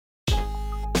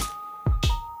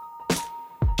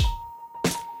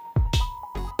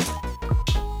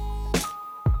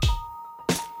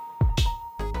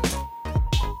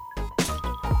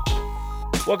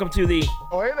Welcome to the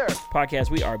Oh, hey there. podcast.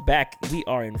 We are back. We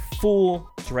are in full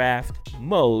draft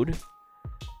mode.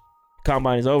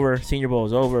 Combine is over. Senior Bowl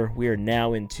is over. We are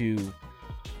now into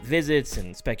visits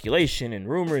and speculation and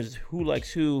rumors. Who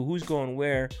likes who? Who's going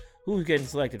where? Who's getting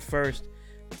selected first?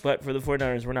 But for the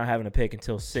 49ers, we're not having a pick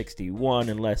until 61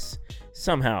 unless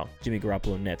somehow Jimmy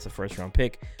Garoppolo nets a first-round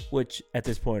pick, which at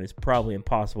this point is probably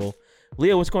impossible.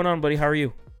 Leo, what's going on, buddy? How are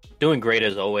you? Doing great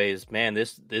as always, man.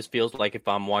 This feels like if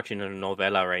I'm watching a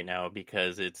novela right now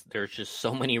because there's just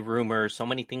so many rumors, so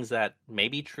many things that may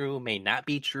be true, may not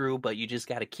be true, but you just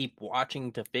got to keep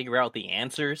watching to figure out the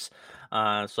answers.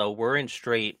 So we're in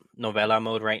straight novela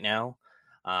mode right now.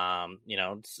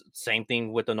 Same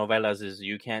thing with the novelas is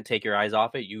you can't take your eyes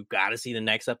off it. You got to see the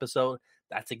next episode.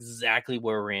 That's exactly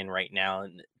where we're in right now.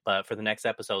 But for the next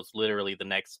episode, it's literally the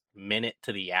next minute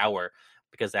to the hour.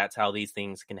 Because that's how these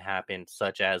things can happen,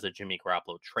 such as a Jimmy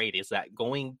Garoppolo trade. Is that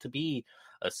going to be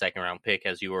a second-round pick,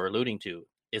 as you were alluding to?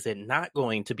 Is it not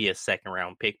going to be a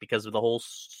second-round pick because of the whole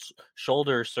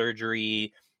shoulder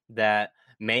surgery that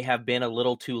may have been a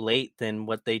little too late than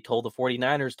what they told the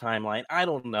 49ers timeline? I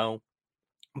don't know.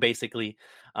 Basically,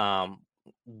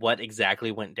 what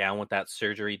exactly went down with that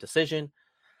surgery decision?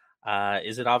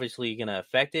 Is it obviously going to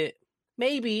affect it?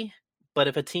 Maybe. But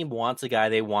if a team wants a guy,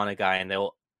 they want a guy, and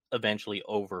they'll eventually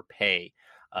overpay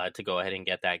to go ahead and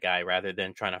get that guy rather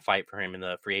than trying to fight for him in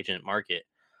the free agent market.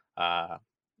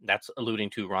 That's alluding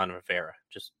to Ron Rivera.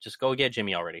 Just go get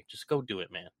Jimmy already. Just go do it,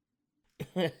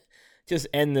 man. Just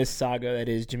end this saga that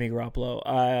is Jimmy Garoppolo.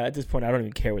 At this point, I don't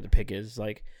even care what the pick is.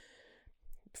 Like,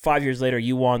 5 years later,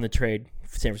 you won the trade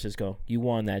for San Francisco. You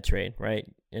won that trade, right?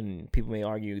 And people may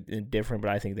argue different,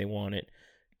 but I think they won it.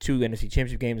 2 NFC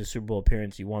Championship games, a Super Bowl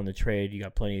appearance. You won the trade. You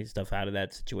got plenty of stuff out of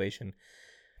that situation.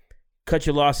 Cut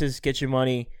your losses, get your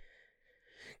money.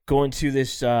 Go into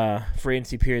this free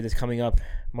agency period that's coming up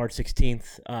March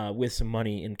 16th with some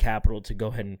money in capital to go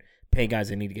ahead and pay guys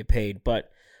that need to get paid.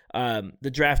 But the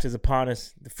draft is upon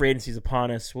us. The free agency is upon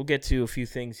us. We'll get to a few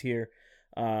things here.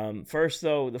 First,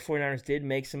 though, the 49ers did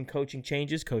make some coaching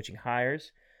changes, coaching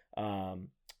hires. The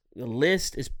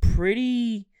list is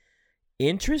pretty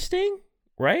interesting,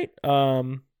 right?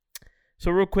 So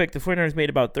real quick, the 49ers made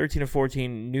about 13 or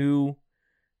 14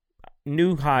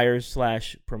 new hires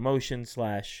 / promotion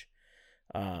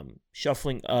 /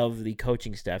 shuffling of the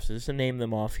coaching staff. So just to name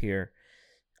them off here,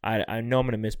 I know I'm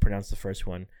going to mispronounce the first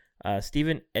one.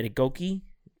 Stephen Edigoki,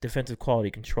 defensive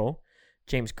quality control.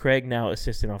 James Craig, now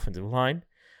assistant offensive line.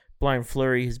 Brian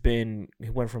Fleury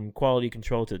went from quality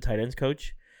control to the tight ends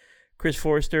coach. Chris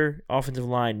Forrester, offensive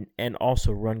line and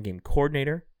also run game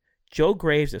coordinator. Joe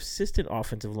Graves, assistant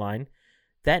offensive line.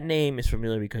 That name is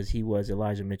familiar because he was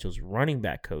Elijah Mitchell's running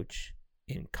back coach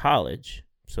in college.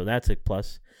 So that's a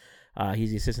plus. He's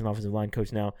the assistant offensive line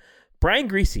coach now. Brian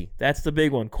Griese, that's the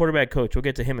big one, quarterback coach. We'll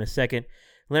get to him in a second.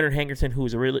 Leonard Hankerson, who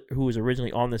was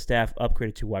originally on the staff,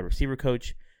 upgraded to wide receiver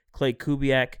coach. Clay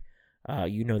Kubiak,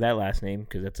 you know that last name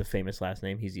because that's a famous last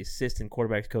name. He's the assistant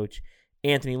quarterbacks coach.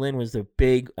 Anthony Lynn was the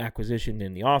big acquisition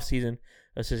in the offseason,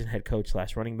 assistant head coach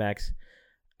 / running backs.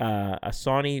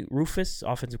 Asani Rufus,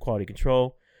 offensive quality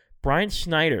control. Brian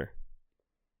Schneider,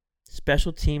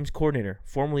 special teams coordinator,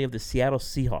 formerly of the Seattle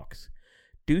Seahawks.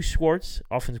 Deuce Schwartz,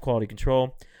 offensive quality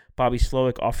control. Bobby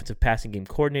Slowick, offensive passing game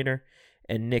coordinator.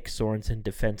 And Nick Sorensen,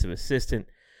 defensive assistant.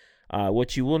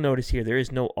 What you will notice here, there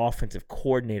is no offensive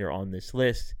coordinator on this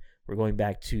list. We're going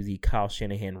back to the Kyle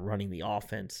Shanahan running the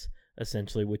offense,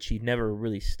 essentially, which he never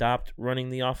really stopped running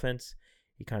the offense.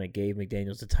 He kind of gave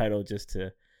McDaniels the title just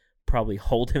to probably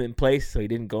hold him in place so he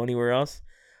didn't go anywhere else.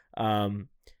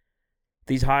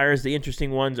 These hires, the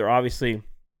interesting ones are obviously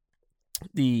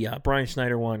the Brian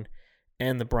Schneider one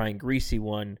and the Brian Griese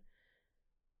one.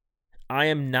 I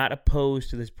am not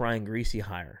opposed to this Brian Griese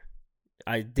hire.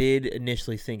 I did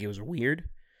initially think it was weird.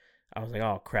 I was like,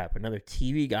 oh, crap, another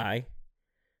TV guy.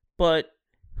 But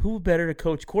who better to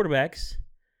coach quarterbacks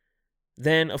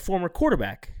than a former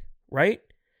quarterback, right?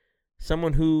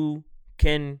 Someone who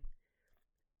can,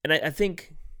 and I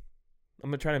think, I'm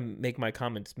going to try to make my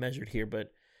comments measured here,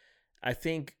 but I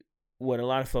think what a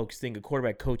lot of folks think a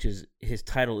quarterback coach his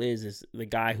title is the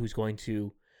guy who's going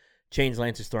to change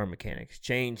Lance's throwing mechanics,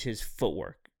 change his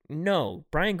footwork. No,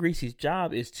 Brian Griese's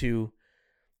job is to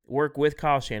work with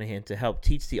Kyle Shanahan to help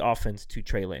teach the offense to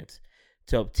Trey Lance,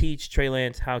 to help teach Trey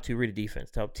Lance how to read a defense,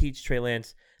 to help teach Trey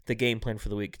Lance the game plan for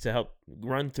the week, to help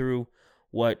run through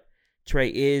what Trey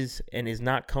is and is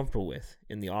not comfortable with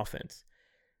in the offense.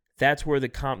 That's where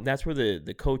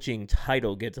the coaching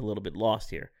title gets a little bit lost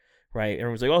here, right?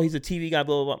 Everyone's like, oh, he's a TV guy,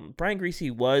 blah, blah, blah. Brian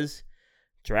Griese was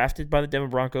drafted by the Denver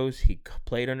Broncos. He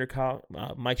played under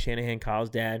Mike Shanahan, Kyle's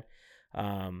dad.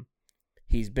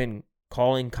 He's been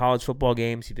calling college football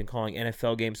games. He's been calling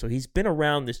NFL games. So he's been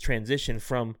around this transition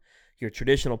from your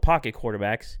traditional pocket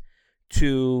quarterbacks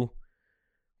to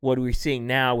what we're seeing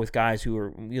now with guys who are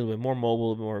a little bit more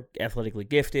mobile, more athletically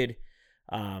gifted.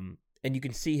 And you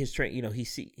can see his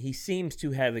he seems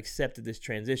to have accepted this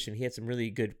transition. He had some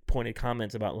really good pointed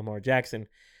comments about Lamar Jackson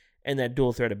and that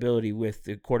dual threat ability with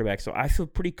the quarterback. So I feel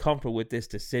pretty comfortable with this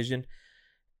decision.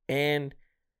 And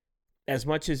as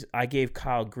much as I gave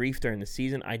Kyle grief during the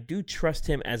season, I do trust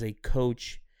him as a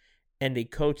coach, and a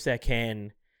coach that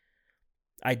can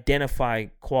identify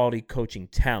quality coaching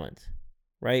talent,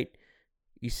 right?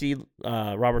 You see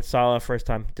Robert Saleh,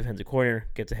 first-time defensive coordinator,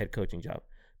 gets a head coaching job.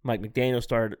 Mike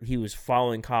McDaniel he was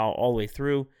following Kyle all the way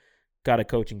through, got a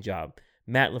coaching job.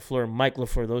 Matt LaFleur, Mike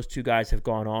LaFleur, those two guys have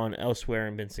gone on elsewhere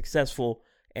and been successful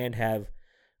and have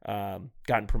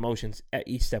gotten promotions at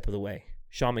each step of the way.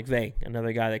 Sean McVay,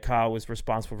 another guy that Kyle was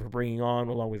responsible for bringing on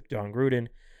along with John Gruden.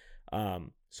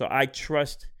 So I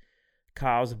trust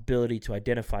Kyle's ability to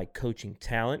identify coaching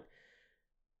talent.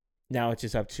 Now it's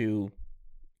just up to,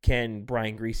 can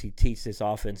Brian Griese teach this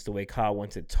offense the way Kyle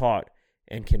wants it taught,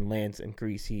 and can Lance and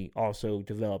Griese also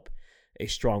develop a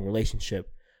strong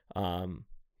relationship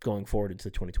going forward into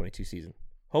the 2022 season?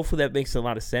 Hopefully that makes a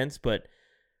lot of sense, but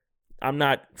I'm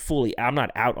not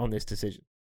out on this decision.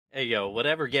 Hey, yo,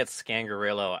 whatever gets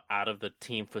Scangarello out of the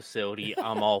team facility,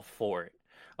 I'm all for it.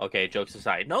 Okay, jokes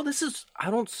aside. No, I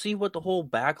don't see what the whole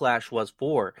backlash was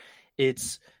for.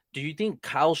 Do you think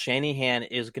Kyle Shanahan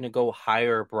is going to go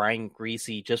hire Brian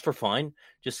Griese just for fun?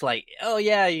 Just like, oh,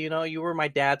 yeah, you were my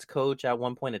dad's coach at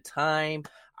one point in time.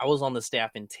 I was on the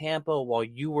staff in Tampa while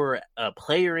you were a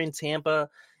player in Tampa.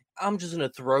 I'm just going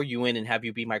to throw you in and have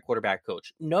you be my quarterback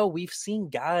coach. No, we've seen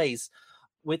guys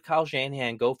with Kyle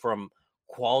Shanahan go from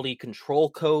quality control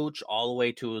coach all the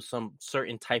way to some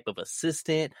certain type of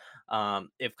assistant.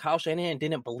 If Kyle Shanahan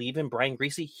didn't believe in Brian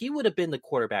Griese, he would have been the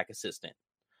quarterback assistant.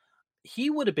 He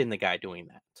would have been the guy doing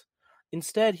that.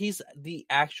 Instead, he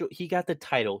got the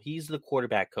title. He's the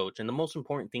quarterback coach. And the most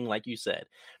important thing, like you said,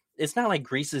 it's not like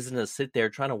Griese is going to sit there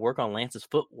trying to work on Lance's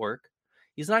footwork.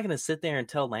 He's not going to sit there and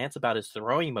tell Lance about his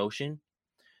throwing motion.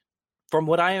 From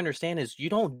what I understand is you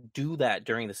don't do that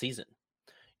during the season.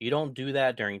 You don't do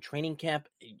that during training camp.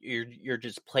 You're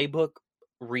just playbook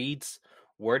reads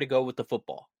where to go with the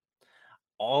football.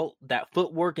 All that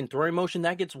footwork and throwing motion,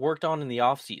 that gets worked on in the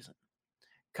offseason.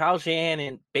 Kyle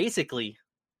Shanahan basically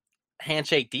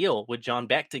handshake deal with John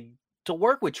Beck to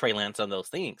work with Trey Lance on those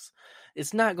things.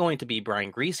 It's not going to be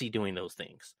Brian Griese doing those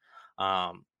things.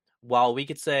 While we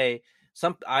could say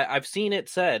I've seen it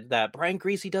said that Brian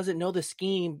Griese doesn't know the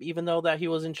scheme, even though that he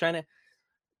was in China.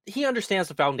 He understands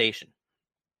the foundation.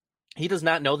 He does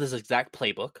not know this exact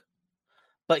playbook,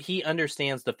 but he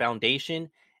understands the foundation.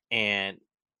 And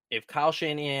if Kyle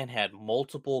Shanahan had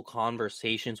multiple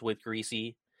conversations with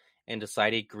Griese and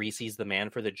decided Griese's the man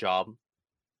for the job,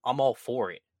 I'm all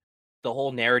for it. The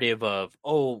whole narrative of,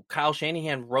 oh, Kyle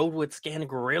Shanahan rode with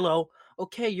Scangarello.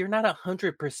 Okay, you're not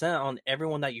 100% on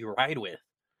everyone that you ride with.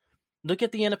 Look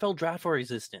at the NFL draft for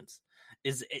resistance.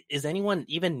 Is anyone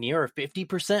even near a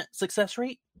 50% success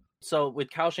rate? So with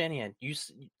Kyle Shanahan,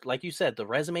 like you said, the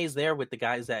resume is there with the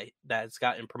guys that's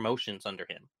gotten promotions under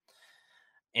him.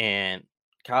 And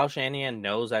Kyle Shanahan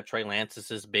knows that Trey Lance is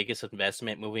his biggest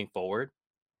investment moving forward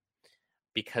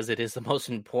because it is the most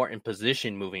important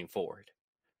position moving forward.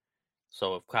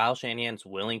 So if Kyle Shanahan's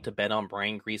willing to bet on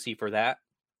Brian Griese for that,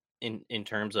 in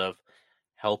terms of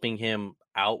helping him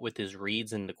out with his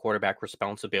reads and the quarterback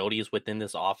responsibilities within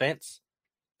this offense,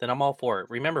 then I'm all for it.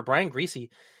 Remember, Brian Griese,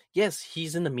 yes,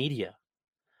 he's in the media,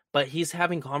 but he's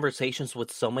having conversations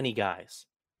with so many guys,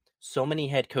 so many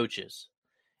head coaches.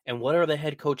 And what are the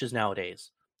head coaches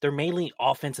nowadays? They're mainly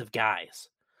offensive guys.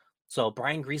 So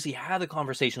Brian Griese had the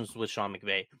conversations with Sean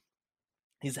McVay.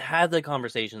 He's had the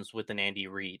conversations with an Andy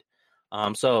Reid.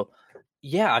 So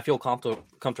yeah, I feel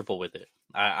comfortable with it.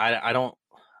 I don't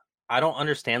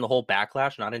understand the whole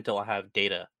backlash, not until I have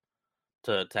data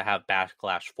to have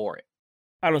backlash for it.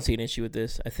 I don't see an issue with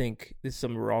this. I think this is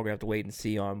something we're all going to have to wait and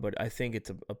see on, but I think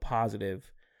it's a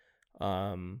positive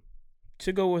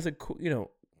to go with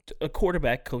a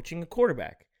quarterback coaching a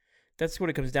quarterback. That's what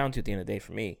it comes down to at the end of the day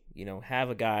for me. Have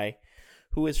a guy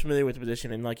who is familiar with the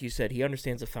position, and like you said, he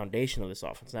understands the foundation of this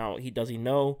offense. Now, does he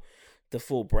know the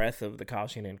full breadth of the Kyle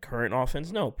Shanahan current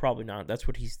offense? No, probably not. That's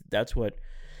what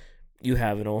you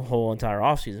have a whole entire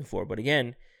offseason for. But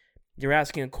again, you're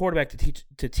asking a quarterback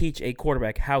to teach a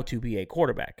quarterback how to be a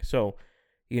quarterback. So,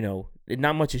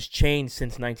 not much has changed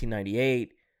since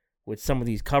 1998 with some of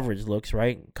these coverage looks,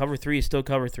 right? Cover 3 is still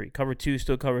cover 3. Cover 2 is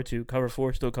still cover 2. Cover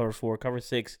 4 is still cover 4. Cover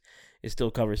 6 is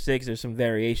still cover 6. There's some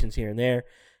variations here and there.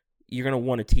 You're gonna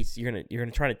want to teach. You're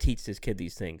gonna try to teach this kid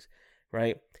these things,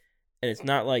 right? And it's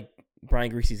not like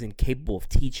Brian Griese is incapable of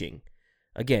teaching.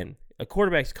 Again, a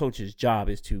quarterback's coach's job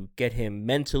is to get him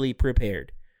mentally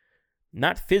prepared,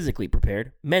 not physically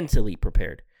prepared, mentally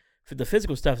prepared. The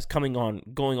physical stuff is going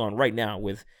on right now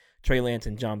with Trey Lance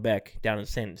and John Beck down in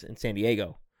San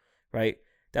Diego, right?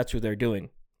 That's what they're doing.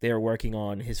 They're working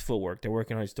on his footwork. They're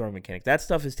working on his throwing mechanics. That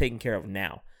stuff is taken care of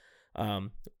now.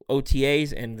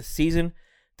 OTAs and the season,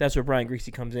 that's where Brian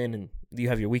Griese comes in, and you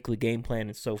have your weekly game plan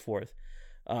and so forth.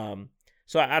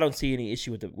 So I don't see any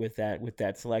issue with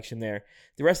that selection there.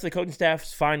 The rest of the coaching staff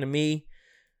is fine to me.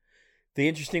 The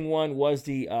interesting one was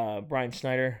the Brian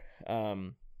Schneider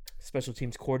special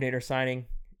teams coordinator signing,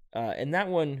 and that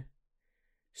one.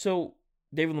 So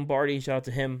David Lombardi, shout out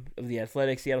to him, of the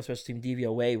Athletics, Seattle special team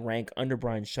DVOA rank under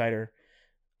Brian Schneider.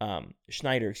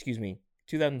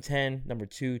 2010 number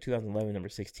 2, 2011 number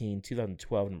 16,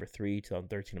 2012 number 3,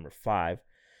 2013 number 5,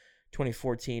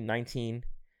 2014 19,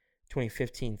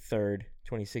 2015 3rd,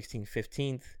 2016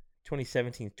 15th,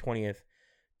 2017 20th,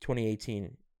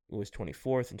 2018 was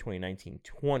 24th, and 2019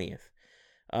 20th.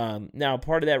 Now,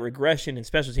 part of that regression in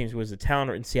special teams was the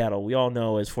talent in Seattle. We all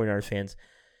know as 49ers fans,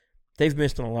 they've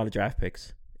missed on a lot of draft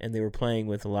picks, and they were playing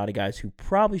with a lot of guys who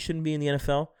probably shouldn't be in the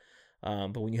NFL.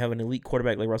 But when you have an elite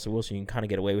quarterback like Russell Wilson, you can kind of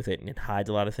get away with it, and it hides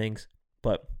a lot of things.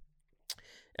 But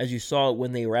as you saw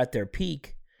when they were at their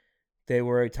peak, they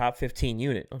were a top 15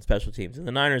 unit on special teams. And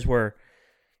the Niners were,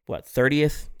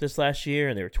 30th this last year,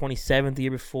 and they were 27th the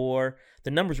year before.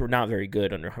 The numbers were not very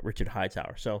good under Richard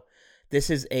Hightower. So this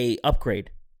is a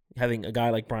upgrade, having a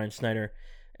guy like Brian Schneider.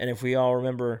 And if we all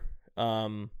remember,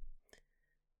 I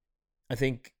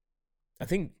think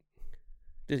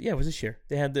it was this year.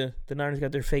 They had the Niners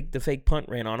got the fake punt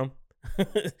ran on them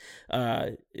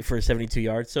for 72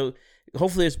 yards. So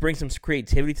hopefully this brings some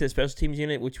creativity to the special teams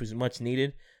unit, which was much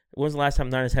needed. When was the last time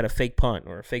the Niners had a fake punt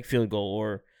or a fake field goal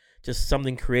or just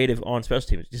something creative on special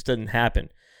teams? It just doesn't happen.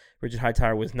 Richard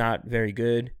Hightower was not very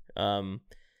good, to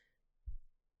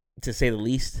say the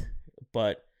least.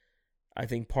 But I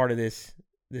think part of this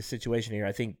situation here,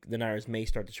 I think the Niners may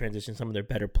start to transition some of their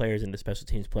better players into special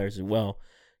teams players as well.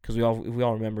 Because we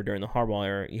all remember during the Harbaugh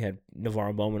era, you had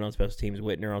Navarro Bowman on special teams,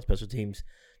 Whitner on special teams,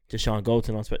 Deshaun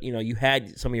Golden on special. You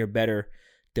had some of your better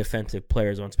defensive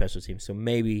players on special teams. So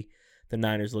maybe the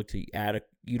Niners look to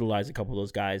utilize a couple of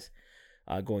those guys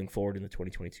going forward in the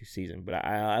 2022 season. But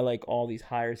I like all these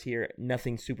hires here.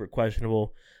 Nothing super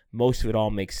questionable. Most of it all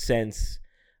makes sense.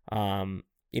 The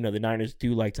Niners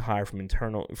do like to hire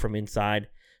from inside.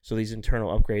 So these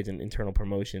internal upgrades and internal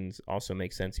promotions also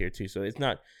make sense here too. So it's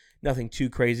nothing too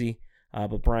crazy,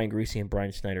 but Brian Griese and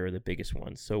Brian Schneider are the biggest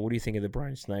ones. So what do you think of the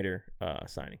Brian Schneider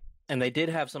signing? And they did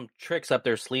have some tricks up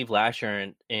their sleeve last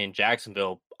year in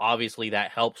Jacksonville. Obviously,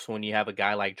 that helps when you have a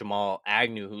guy like Jamal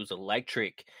Agnew who's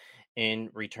electric in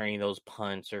returning those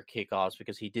punts or kickoffs,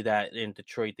 because he did that in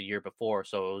Detroit the year before.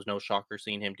 So it was no shocker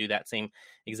seeing him do that same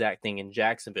exact thing in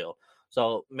Jacksonville.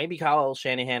 So maybe Kyle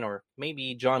Shanahan or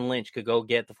maybe John Lynch could go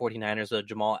get the 49ers a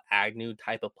Jamal Agnew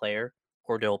type of player,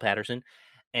 Cordell Patterson,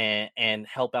 and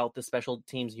help out the special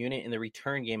teams unit in the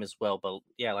return game as well. But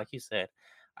yeah, like you said,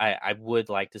 I would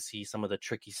like to see some of the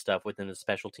tricky stuff within the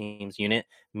special teams unit.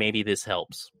 Maybe this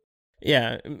helps.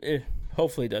 Yeah,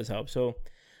 hopefully it does help. So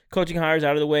coaching hires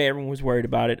out of the way. Everyone was worried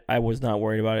about it. I was not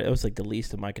worried about it. It was like the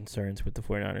least of my concerns with the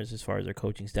 49ers as far as their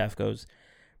coaching staff goes.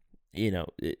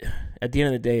 At the end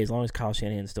of the day, as long as Kyle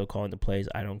Shanahan's still calling the plays,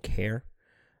 I don't care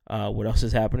what else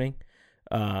is happening.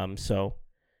 So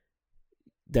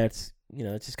that's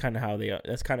just kind of how they are.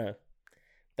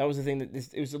 That was the thing that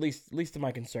it was the least of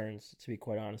my concerns, to be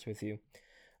quite honest with you.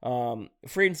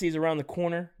 Free agency is around the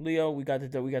corner, Leo. We got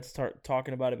to start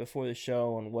talking about it before the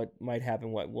show on what might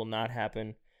happen, what will not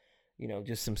happen.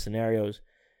 Just some scenarios.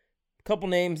 A couple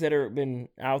names that have been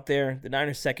out there. The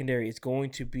Niners secondary is going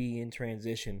to be in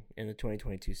transition in the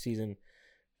 2022 season.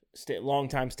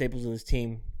 Longtime staples of this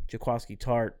team: Jaquiski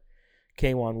Tartt,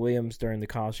 K'Wan Williams during the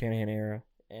Kyle Shanahan era,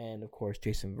 and of course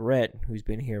Jason Verrett, who's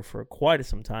been here for quite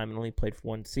some time and only played for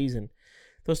one season.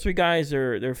 Those three guys,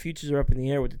 their futures are up in the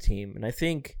air with the team, and I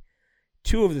think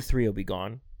two of the three will be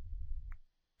gone.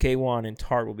 K'Wan and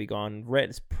Tartt will be gone. Verrett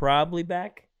is probably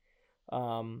back.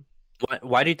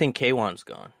 Why do you think K'Wan's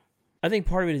gone? I think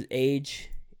part of it is age,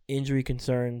 injury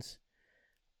concerns.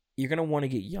 You're going to want to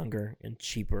get younger and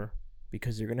cheaper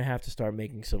because you're going to have to start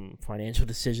making some financial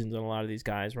decisions on a lot of these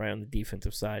guys, right, on the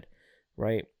defensive side,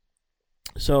 right?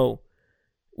 So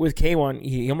with K'Wan,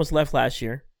 he almost left last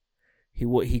year.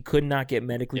 He could not get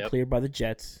medically cleared by the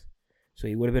Jets, so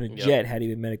he would have been a Jet had he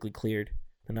been medically cleared.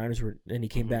 The Niners were, and he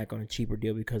came back on a cheaper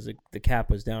deal because the cap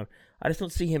was down. I just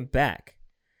don't see him back,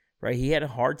 right? He had a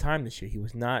hard time this year. He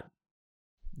was not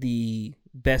the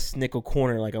best nickel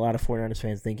corner like a lot of 49ers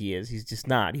fans think he is. He's just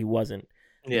not. He wasn't.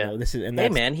 Yeah. Hey,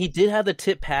 man, he did have the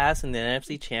tip pass in the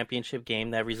NFC Championship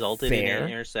game that resulted in an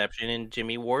interception in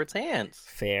Jimmy Ward's hands.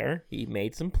 Fair. He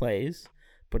made some plays,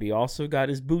 but he also got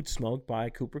his boots smoked by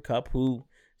Cooper Kupp, who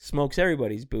smokes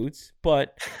everybody's boots.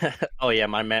 But oh yeah,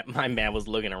 my man was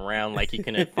looking around like he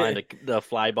couldn't find the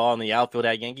fly ball in the outfield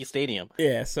at Yankee Stadium.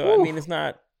 Yeah, so I mean, it's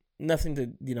not nothing to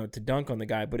dunk on the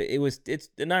guy, but it's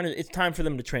time for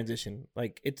them to transition.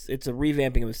 Like it's a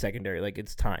revamping of the secondary. Like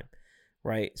it's time.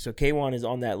 Right, so K1 is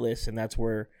on that list, and that's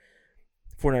where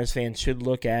 49ers fans should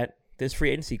look at this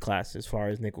free agency class as far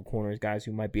as nickel corners, guys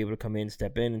who might be able to come in,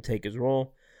 step in, and take his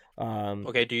role.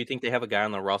 Okay, do you think they have a guy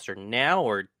on the roster now,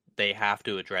 or they have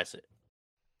to address it?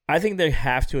 I think they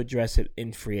have to address it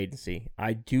in free agency.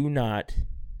 I do not,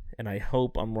 and I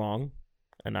hope I'm wrong,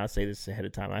 and I'll say this ahead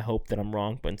of time, I hope that I'm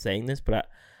wrong when saying this, but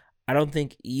I don't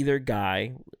think either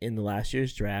guy in the last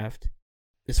year's draft,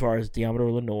 as far as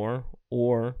Deommodore Lenoir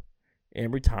or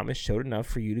Ambry Thomas, showed enough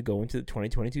for you to go into the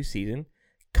 2022 season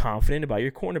confident about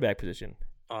your cornerback position.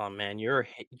 Oh man, you're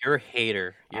a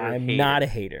hater. I'm not a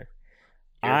hater.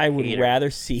 I would rather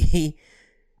see.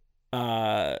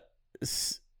 Lenoir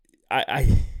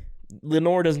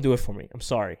doesn't do it for me. I'm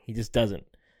sorry, he just doesn't.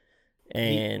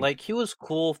 And he was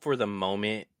cool for the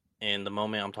moment, and the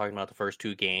moment I'm talking about the first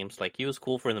two games, like he was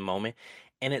cool for the moment,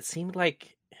 and it seemed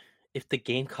like if the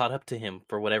game caught up to him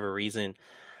for whatever reason.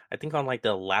 I think on like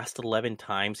the last 11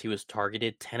 times he was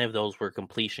targeted, 10 of those were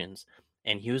completions,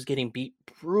 and he was getting beat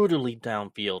brutally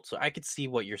downfield. So I could see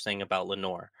what you're saying about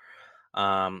Lenoir.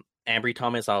 Ambry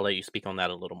Thomas, I'll let you speak on that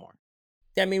a little more.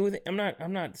 Yeah, I mean, I'm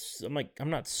not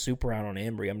super out on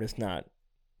Ambry. I'm just not.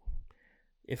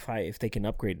 If they can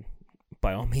upgrade,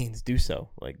 by all means, do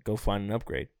so. Like, go find an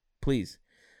upgrade, please.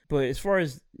 But as far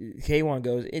as K1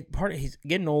 goes, he's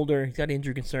getting older. He's got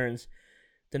injury concerns.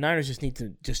 The Niners just need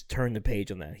to just turn the page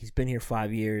on that. He's been here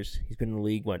 5 years. He's been in the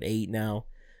league, 8 now.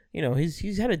 You know,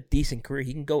 he's had a decent career.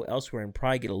 He can go elsewhere and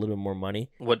probably get a little bit more money.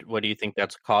 What do you think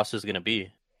that cost is going to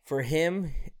be? For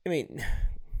him, I mean,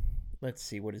 let's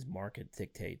see what his market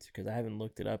dictates, because I haven't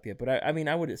looked it up yet. But I mean,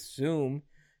 I would assume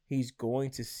he's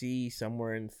going to see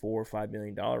somewhere in $4 or $5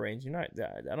 million range. I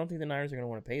don't think the Niners are going to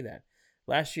want to pay that.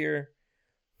 Last year,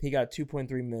 he got $2.3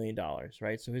 million,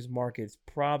 right? So his market's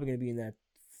probably going to be in that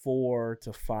 4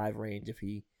 to 5 range if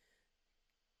he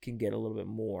can get a little bit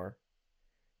more.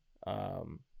 Last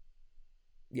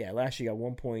year he got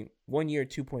 1 year,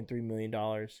 $2.3 million.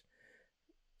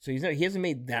 So he hasn't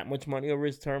made that much money over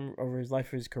his life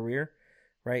of his career,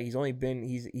 right? He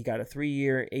got a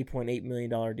 3-year, $8.8 million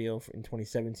deal in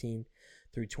 2017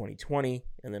 through 2020,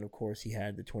 and then of course he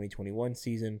had the 2021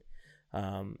 season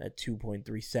at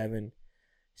 2.37.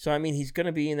 So I mean he's going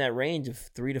to be in that range of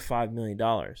 $3 to $5 million.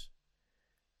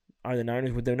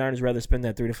 Would the Niners rather spend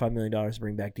that $3 to $5 million to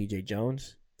bring back DJ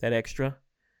Jones, that extra,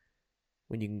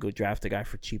 when you can go draft a guy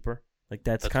for cheaper? Like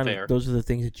that's kind of fair. Those are the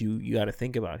things that you got to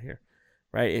think about here,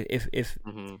 right? If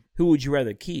who would you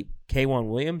rather keep, K1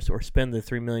 Williams, or spend the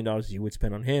 $3 million you would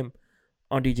spend on him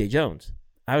on DJ Jones?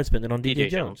 I would spend it on DJ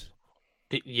Jones.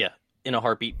 Yeah, in a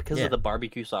heartbeat, because of the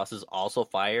barbecue sauce is also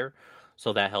fire,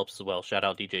 so that helps as well. Shout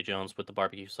out DJ Jones with the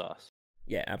barbecue sauce.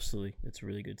 Yeah, absolutely, it's a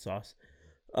really good sauce.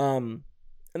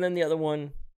 And then the other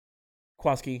one,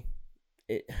 Jaquiski,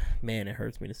 it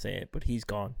hurts me to say it, but he's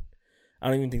gone. I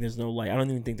don't even think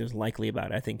there's likely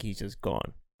about it. I think he's just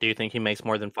gone. Do you think he makes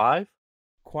more than 5?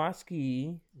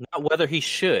 Jaquiski, not whether he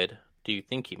should. Do you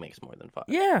think he makes more than 5?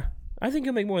 Yeah, I think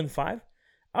he'll make more than 5.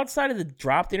 Outside of the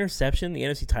dropped interception, the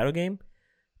NFC title game,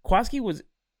 Jaquiski was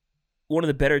one of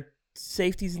the better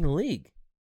safeties in the league.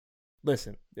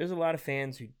 Listen, there's a lot of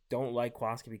fans who don't like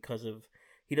Jaquiski because of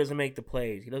he doesn't make the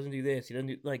plays. He doesn't do this. He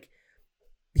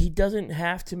doesn't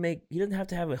have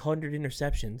to have 100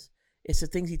 interceptions. It's the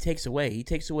things he takes away. He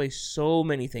takes away so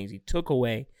many things. He took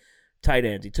away tight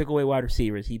ends. He took away wide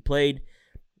receivers. He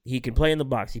can play in the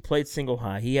box. He played single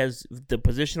high. He has the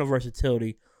positional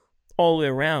versatility all the way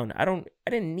around. I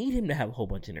didn't need him to have a whole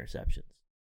bunch of interceptions.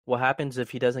 What happens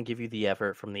if he doesn't give you the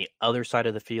effort from the other side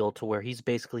of the field to where he's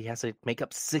basically has to make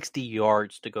up 60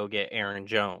 yards to go get Aaron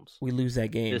Jones? We lose that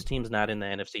game. This team's not in the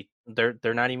NFC.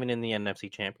 They're not even in the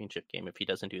NFC Championship game if he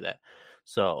doesn't do that.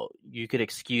 So you could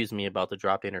excuse me about the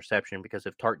dropped interception, because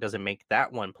if Tartt doesn't make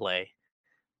that one play,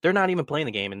 they're not even playing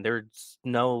the game, and there's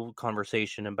no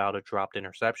conversation about a dropped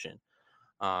interception.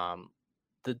 The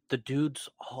dude's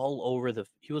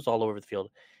he was all over the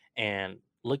field, and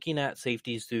looking at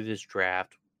safeties through this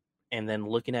draft, and then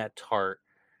looking at Tartt,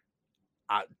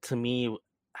 to me,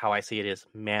 how I see it is,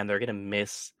 man, they're going to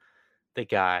miss the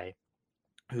guy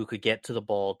who could get to the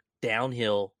ball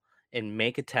downhill and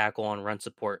make a tackle on run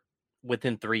support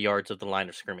within 3 yards of the line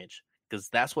of scrimmage, because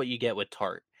that's what you get with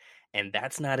Tartt, and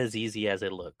that's not as easy as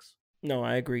it looks. No,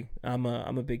 I agree. I'm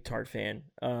a big Tartt fan.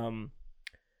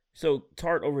 So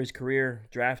Tartt over his career,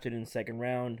 drafted in the second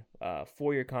round,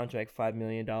 4-year contract, $5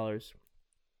 million on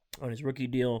his rookie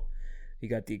deal. He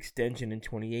got the extension in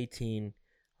 2018,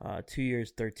 2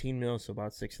 years, 13 mil, so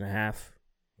about 6.5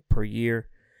 per year.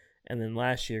 And then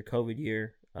last year, COVID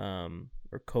year, or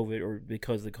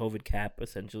because of the COVID cap,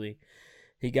 essentially,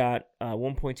 he got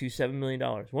 $1.27 million.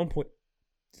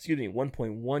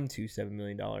 $1.127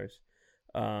 million.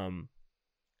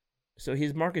 So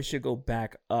his market should go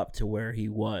back up to where he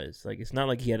was. Like, it's not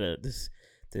like he had this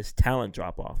talent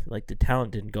drop off. Like, the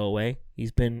talent didn't go away.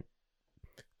 He's been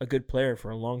a good player for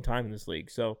a long time in this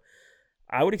league. So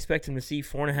I would expect him to see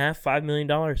 $4.5 million, $5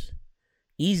 million.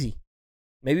 Easy.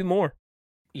 Maybe more.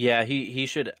 Yeah, he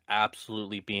should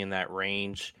absolutely be in that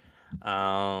range.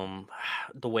 The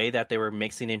way that they were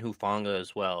mixing in Hufanga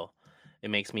as well, it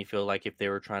makes me feel like if they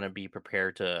were trying to be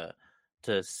prepared to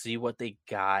see what they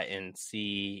got and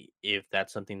see if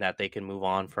that's something that they can move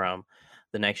on from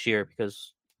the next year.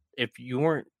 Because if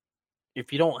you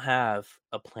don't have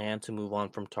a plan to move on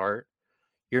from Tartt,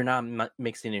 you're not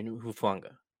mixing in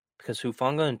Hufanga, because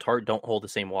Hufanga and Tartt don't hold the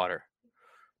same water.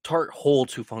 Tartt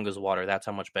holds Hufanga's water. That's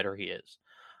how much better he is.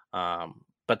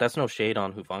 But that's no shade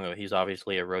on Hufanga. He's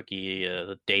obviously a rookie,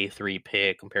 a day 3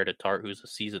 pick compared to Tartt, who's a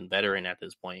seasoned veteran at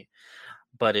this point.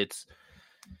 But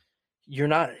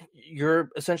you're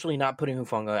essentially not putting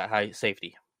Hufanga at high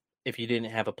safety if you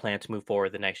didn't have a plan to move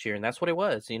forward the next year. And that's what it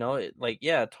was.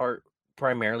 Tartt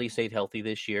primarily stayed healthy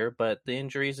this year, but the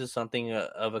injuries is something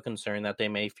of a concern that they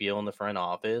may feel in the front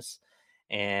office.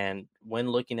 And when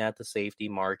looking at the safety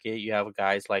market, you have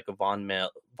guys like Von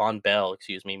Bell,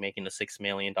 making the $6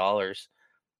 million.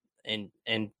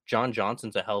 And John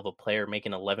Johnson's a hell of a player,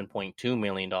 making $11.2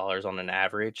 million on an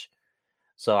average.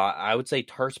 So I would say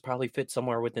Tartt's probably fits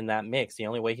somewhere within that mix. The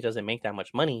only way he doesn't make that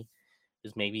much money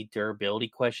is maybe durability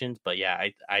questions. But yeah,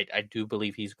 I do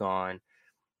believe he's gone.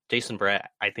 Jason Verrett,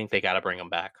 I think they got to bring him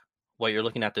back. What you're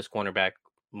looking at this cornerback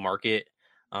market,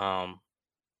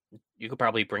 you could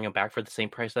probably bring him back for the same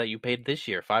price that you paid this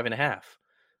year, 5.5.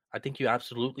 I think you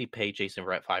absolutely pay Jason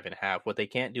Verrett 5.5. What they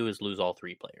can't do is lose all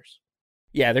 3 players.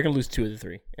 Yeah, they're gonna lose 2 of the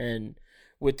 3. And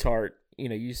with Tartt,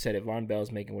 you said it. Von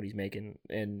Bell's making what he's making,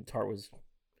 and Tartt was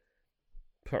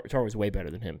way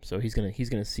better than him. So he's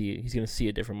gonna see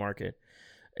a different market.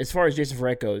 As far as Jason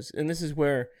Verrett goes, and this is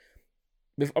where,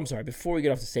 I'm sorry, before we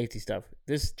get off the safety stuff,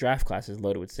 this draft class is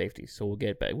loaded with safeties. So we'll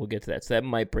get to that. So that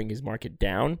might bring his market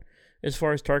down as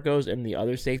far as Tartt goes, and the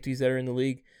other safeties that are in the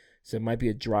league. So it might be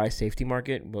a dry safety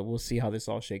market, but we'll see how this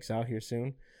all shakes out here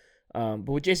soon. But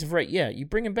with Jason Verrett, yeah, you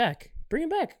bring him back. Bring him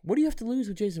back. What do you have to lose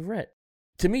with Jason Verrett?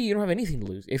 To me, you don't have anything to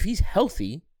lose. If he's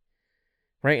healthy,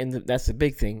 right, and that's the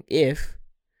big thing, if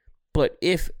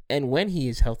and when he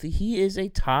is healthy, he is a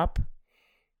top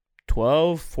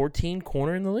 12, 14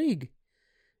 corner in the league.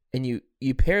 And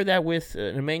you pair that with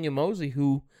Emmanuel Mosley,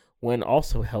 who, when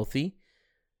also healthy,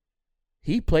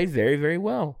 he played very, very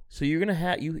well. So you're gonna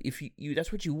have if you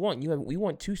that's what you want. We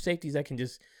want 2 safeties that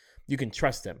you can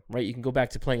trust them, right? You can go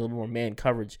back to playing a little more man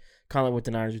coverage, kind of like what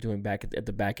the Niners are doing back at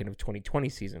the back end of 2020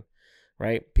 season,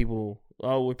 right? People,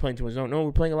 we're playing to his zone. No,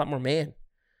 we're playing a lot more man.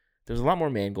 There's a lot more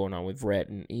man going on with Verrett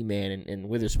and E-Man and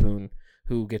Witherspoon,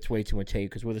 who gets way too much hate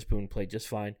because Witherspoon played just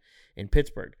fine in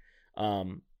Pittsburgh.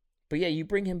 But yeah, you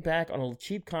bring him back on a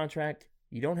cheap contract.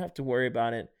 You don't have to worry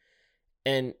about it.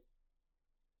 And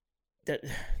that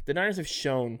the Niners have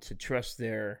shown to trust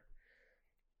their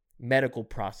medical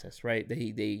process, right?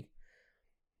 They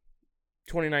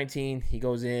 2019, he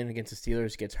goes in against the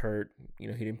Steelers, gets hurt. He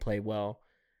didn't play well.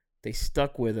 They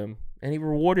stuck with him, and he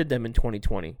rewarded them in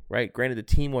 2020, right? Granted, the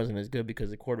team wasn't as good because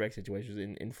the quarterback situation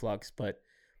was in flux, but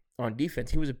on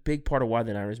defense, he was a big part of why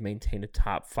the Niners maintained a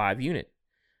top 5 unit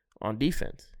on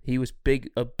defense. He was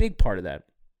a big part of that.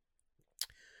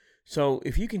 So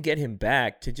if you can get him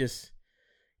back to just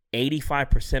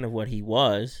 85% of what he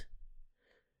was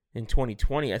in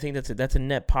 2020, I think that's a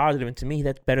net positive, and to me,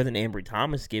 that's better than Ambry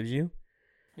Thomas gives you.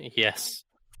 Yes.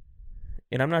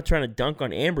 And I'm not trying to dunk on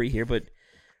Ambry here, but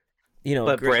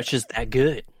but Brett's is that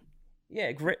good.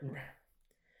 Yeah, great.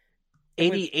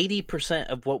 80%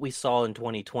 of what we saw in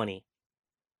 2020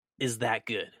 is that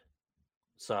good.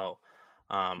 So,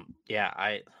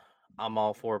 yeah, I'm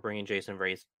all for bringing Jason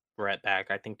Verrett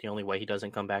back. I think the only way he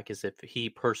doesn't come back is if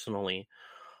he personally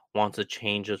wants a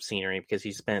change of scenery, because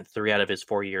he spent 3 out of his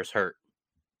 4 years hurt.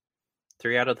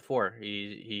 3 out of the 4.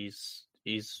 He's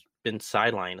been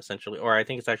sidelined essentially, or I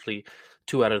think it's actually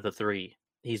 2 out of the 3.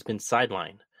 He's been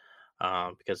sidelined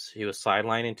because he was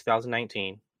sidelined in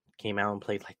 2019, came out and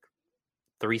played like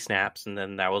 3 snaps, and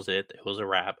then that was it. It was a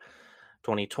wrap.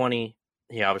 2020,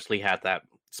 he obviously had that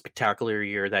spectacular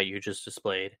year that you just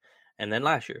displayed. And then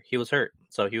last year, he was hurt.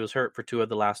 So he was hurt for 2 of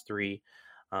the last 3.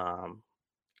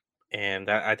 And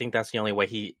I think that's the only way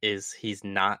he's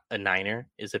not a Niner,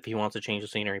 is if he wants to change the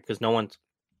scenery, because no one's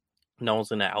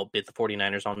going to outbid the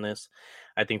 49ers on this.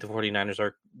 I think the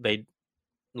 49ers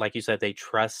like you said, they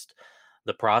trust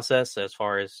the process as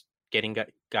far as getting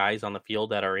guys on the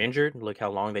field that are injured. Look how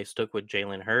long they stuck with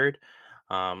Jalen Hurd,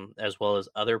 as well as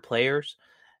other players.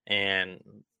 And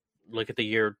look at the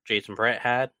year Jason Verrett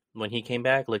had when he came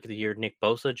back. Look at the year Nick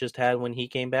Bosa just had when he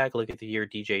came back. Look at the year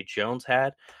DJ Jones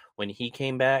had when he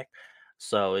came back.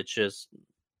 So it's just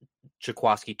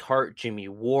Jaquiski Tartt, Jimmy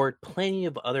Ward, plenty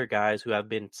of other guys who have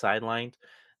been sidelined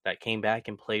that came back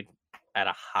and played at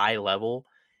a high level.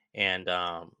 And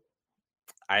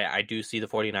I do see the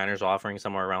 49ers offering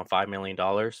somewhere around $5 million.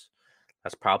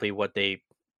 That's probably what they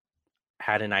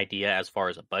had an idea as far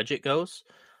as a budget goes.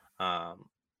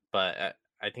 But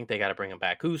I think they got to bring him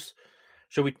back.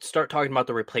 Should we start talking about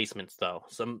the replacements, though?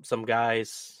 Some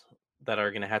guys that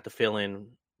are going to have to fill in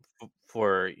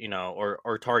for,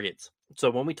 or targets. So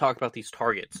when we talk about these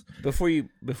targets, before you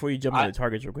jump into the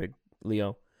targets real quick,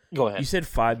 Leo, go ahead. You said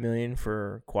 $5 million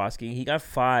for Jaquiski. He got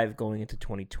 5 going into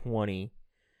 2020.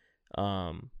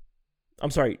 I'm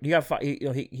sorry, he got 5.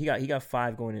 He got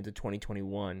 5 going into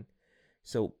 2021.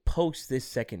 So post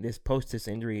this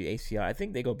injury ACL, I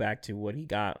think they go back to what he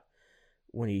got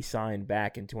when he signed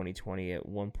back in 2020 at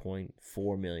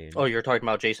 $1.4 million. Oh, you're talking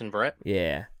about Jason Verrett?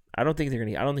 Yeah. I don't think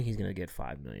he's gonna get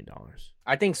 $5 million.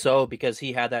 I think so, because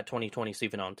he had that 2020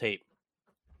 season on tape.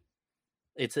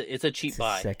 It's a cheap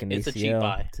buy. It's a cheap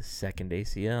buy. It's a second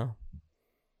ACL.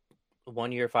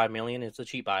 1 year, $5 million. It's a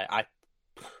cheap buy.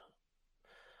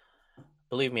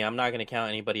 Believe me, I'm not going to count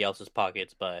anybody else's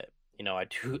pockets, but I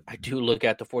do look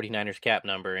at the 49ers cap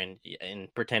number and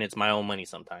pretend it's my own money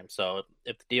sometimes. So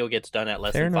if the deal gets done at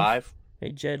less than 5,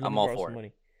 hey Jed, I'm all for it.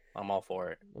 Money. I'm all for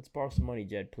it. Let's borrow some money,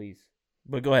 Jed, please.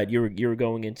 But go ahead. You were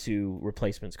going into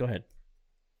replacements. Go ahead.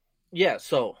 Yeah.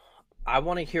 So I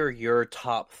want to hear your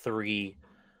top 3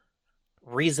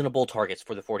 reasonable targets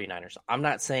for the 49ers. I'm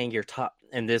not saying your top,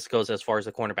 and this goes as far as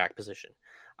the cornerback position.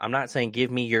 I'm not saying give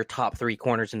me your top 3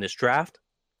 corners in this draft.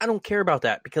 I don't care about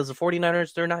that, because the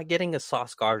 49ers, they're not getting a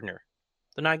Sauce Gardner.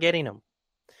 They're not getting him.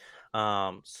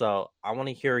 So I want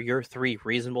to hear your 3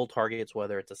 reasonable targets,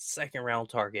 whether it's a 2nd round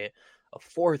target, a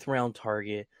 4th round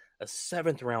target, a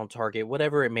 7th round target,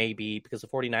 whatever it may be, because the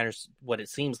 49ers, what it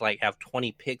seems like, have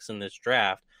 20 picks in this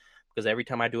draft, because every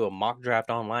time I do a mock draft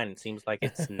online, it seems like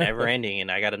it's never ending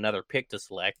and I got another pick to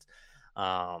select.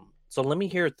 So let me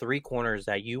hear 3 corners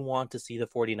that you want to see the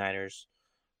 49ers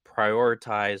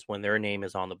prioritize when their name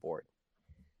is on the board.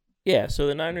 Yeah, so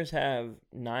the Niners have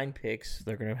 9 picks.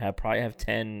 They're going to probably have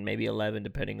 10, maybe 11,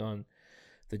 depending on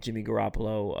the Jimmy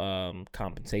Garoppolo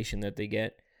compensation that they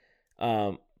get.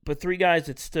 But 3 guys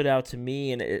that stood out to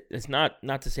me, and it's not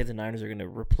to say the Niners are going to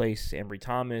replace Ambry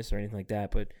Thomas or anything like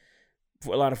that, but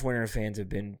a lot of 49er fans have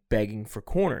been begging for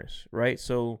corners, right?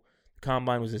 So the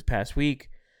Combine was this past week.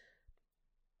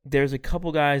 There's a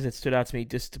couple guys that stood out to me,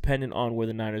 just depending on where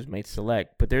the Niners might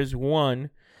select. But there's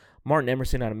one, Martin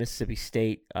Emerson out of Mississippi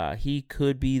State. He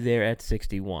could be there at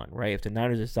 61, right? If the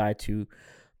Niners decide to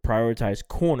prioritize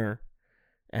corner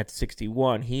at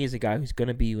 61, he is a guy who's going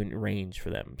to be in range for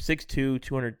them. 6'2",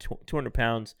 200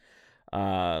 pounds.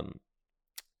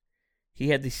 He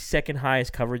had the 2nd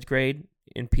highest coverage grade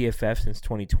in PFF since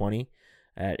 2020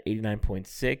 at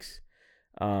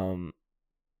 89.6.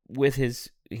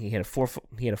 He had a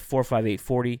 4.58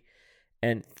 40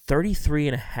 and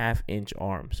 33.5-inch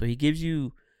arm. So he gives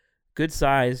you good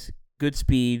size, good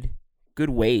speed, good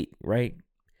weight, right?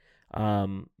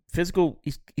 Physical.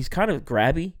 He's kind of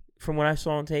grabby from what I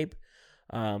saw on tape,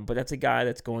 but that's a guy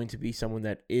that's going to be someone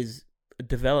that is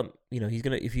developed. He's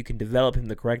gonna, if you can develop him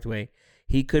the correct way,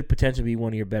 he could potentially be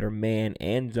one of your better man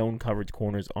and zone coverage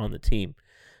corners on the team.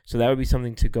 So that would be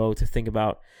something to think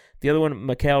about. The other one,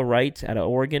 Mikael Wright out of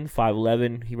Oregon,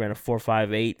 5'11". He ran a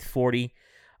 4.58 40.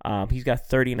 He's got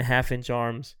 30.5-inch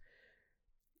arms.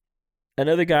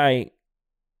 Another guy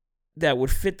that would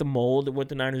fit the mold of what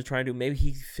the Niners are trying to do, maybe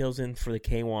he fills in for the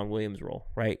K'Wan Williams role,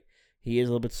 right? He is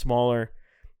a little bit smaller.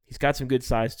 He's got some good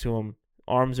size to him.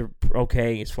 Arms are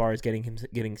okay as far as getting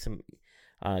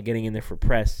in there for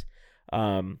press.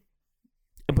 But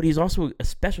he's also a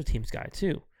special teams guy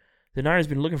too. The Niners have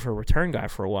been looking for a return guy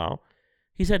for a while.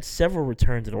 He's had several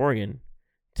returns at Oregon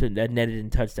that netted in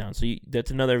touchdowns. So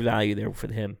that's another value there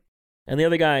for him. And the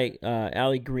other guy,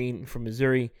 Allie Green from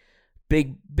Missouri,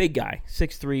 big guy,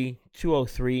 6'3",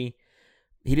 203.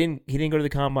 He didn't go to the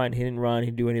combine. He didn't run. He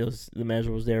didn't do any of the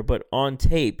measurables there. But on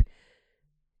tape,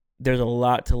 there's a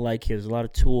lot to like here. There's a lot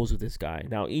of tools with this guy.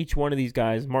 Now, each one of these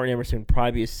guys, Martin Emerson would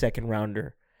probably be a second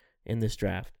rounder in this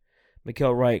draft.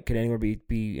 Mikael Wright could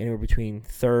be anywhere between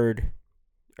third,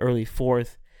 early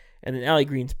fourth, and then Allie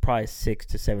Green's probably a 6th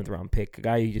to 7th round pick, a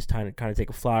guy you just kind of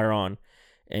take a flyer on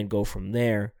and go from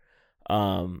there.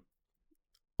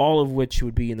 All of which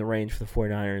would be in the range for the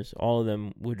 49ers. All of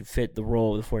them would fit the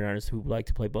role of the 49ers who like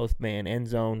to play both man and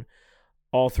zone.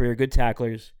 All three are good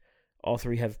tacklers. All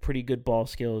three have pretty good ball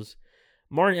skills.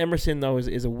 Martin Emerson, though,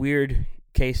 is a weird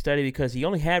case study because he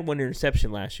only had one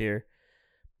interception last year.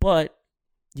 But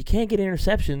you can't get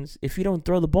interceptions if you don't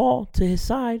throw the ball to his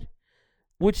side,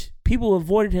 which people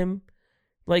avoided him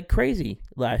like crazy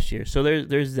last year. So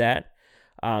there's that.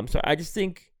 So I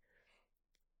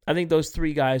think those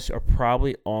three guys are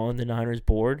probably on the Niners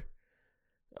board.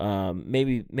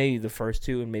 Maybe the first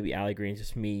two, and maybe Allie Green's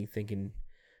just me thinking,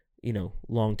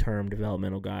 long-term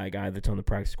developmental guy that's on the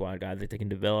practice squad, guy that they can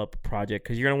develop a project,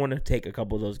 because you're going to want to take a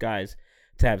couple of those guys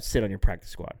to have sit on your practice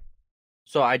squad.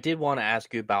 So I did want to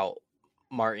ask you about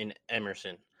Martin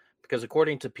Emerson, because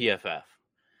according to PFF,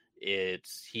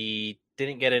 he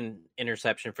didn't get an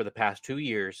interception for the past 2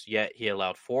 years, yet he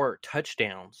allowed 4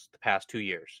 touchdowns the past 2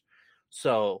 years.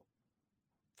 So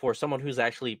for someone who's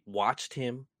actually watched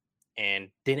him and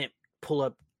didn't pull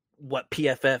up what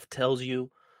PFF tells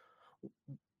you,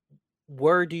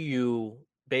 where do you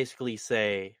basically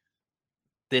say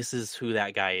this is who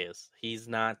that guy is? He's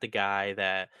not the guy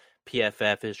that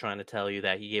PFF is trying to tell you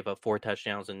that he gave up 4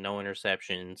 touchdowns and no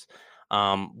interceptions.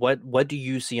 What do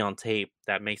you see on tape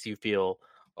that makes you feel,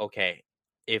 okay,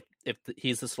 if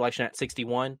he's the selection at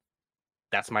 61,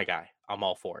 that's my guy. I'm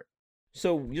all for it.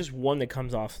 So just one that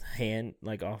comes off hand,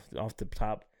 like off the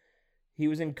top. He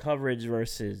was in coverage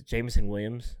versus Jameson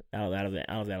Williams out of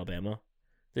Alabama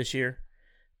this year,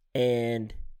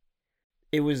 and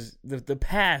it was the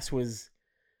pass was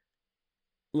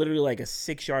literally like a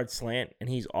 6-yard slant, and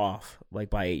he's off like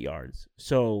by 8 yards.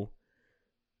 So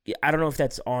I don't know if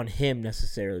that's on him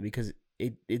necessarily, because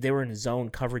they were in zone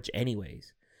coverage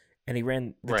anyways, and he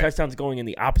ran the touchdowns going in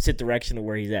the opposite direction of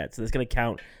where he's at. So that's going to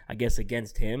count, I guess,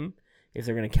 against him if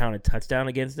they're going to count a touchdown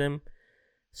against him.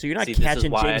 So you're not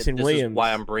catching Jameson Williams. This is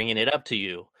why I'm bringing it up to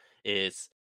you. Is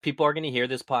people are going to hear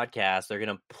this podcast. They're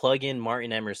going to plug in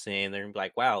Martin Emerson. They're going to be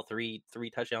like, wow, three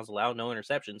touchdowns allowed, no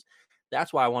interceptions.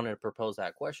 That's why I wanted to propose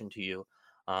that question to you.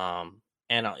 And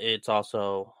it's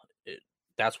also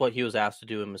that's what he was asked to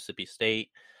do in Mississippi State.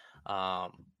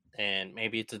 And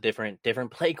maybe it's a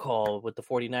different play call with the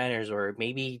 49ers, or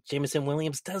maybe Jameson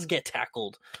Williams does get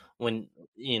tackled when,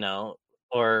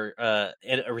 or a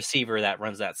receiver that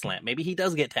runs that slant. Maybe he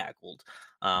does get tackled.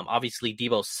 Obviously,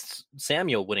 Deebo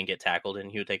Samuel wouldn't get tackled,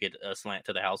 and he would take a slant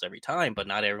to the house every time, but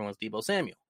not everyone's Deebo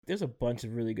Samuel. There's a bunch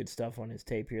of really good stuff on his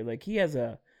tape here. Like, he has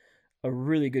a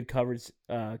really good coverage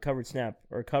snap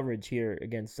or coverage here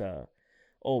against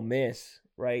Ole Miss,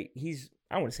 right?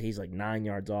 I want to say he's like 9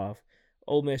 yards off.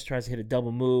 Ole Miss tries to hit a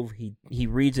double move. He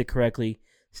reads it correctly,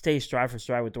 stays stride for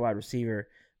stride with the wide receiver.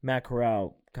 Matt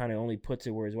Corral kind of only puts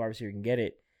it where his wide receiver can get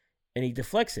it, and he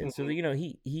deflects it. So,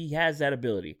 he has that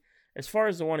ability. As far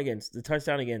as the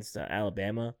touchdown against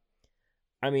Alabama,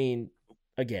 I mean,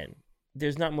 again,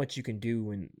 there's not much you can do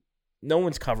when no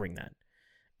one's covering that.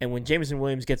 And when Jameson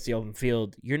Williams gets the open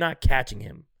field, you're not catching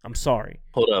him. I'm sorry.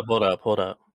 Hold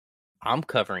up. I'm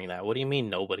covering that. What do you mean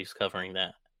nobody's covering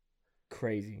that?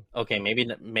 Crazy. Okay,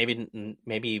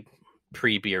 maybe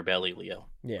pre-beer belly, Leo.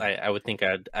 Yeah, I would think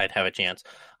I'd have a chance.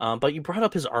 But you brought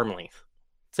up his arm length.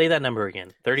 Say that number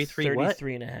again. 33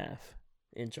 and a half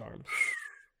inch arms.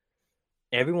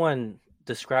 Everyone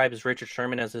describes Richard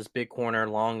Sherman as this big corner,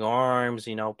 long arms,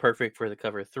 perfect for the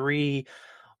cover 3,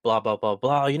 blah, blah, blah,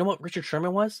 blah. You know what Richard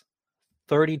Sherman was?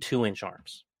 32-inch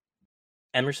arms.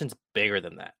 Emerson's bigger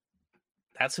than that.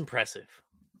 That's impressive.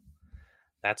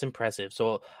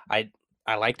 So I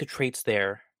like the traits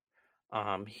there.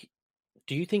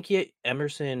 Do you think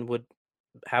Emerson would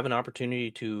have an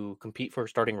opportunity to compete for a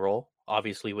starting role?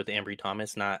 Obviously with Ambry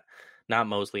Thomas, not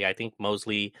Mosley. I think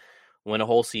Mosley went a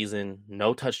whole season,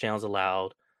 no touchdowns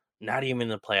allowed, not even in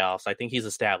the playoffs. I think he's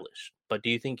established. But do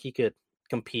you think he could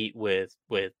compete with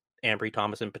Ambry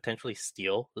Thomas and potentially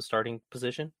steal the starting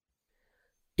position?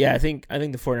 Yeah, I think the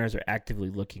 49ers are actively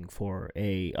looking for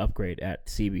a upgrade at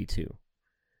CB2,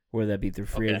 whether that be through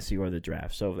free agency or the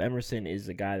draft. So if Emerson is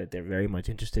the guy that they're very much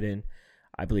interested in,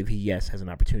 I believe he, has an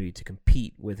opportunity to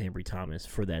compete with Ambry Thomas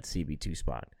for that CB2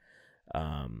 spot.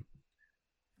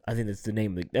 I think that's the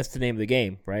name of the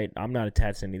game, right? I'm not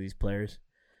attached to any of these players.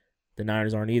 The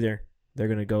Niners aren't either. They're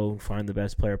gonna go find the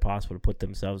best player possible to put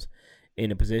themselves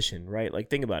in a position, right? Like,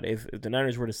 think about it. If the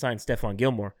Niners were to sign Stephon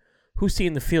Gilmore, who's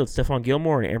seeing the field? Stephon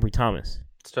Gilmore and Ambry Thomas.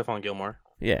 Stephon Gilmore.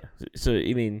 Yeah. So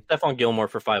I mean, Stephon Gilmore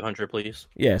for 500, please.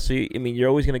 yeah. So I mean, you're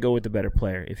always gonna go with the better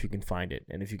player if you can find it,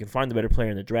 and if you can find the better player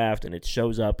in the draft, and it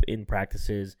shows up in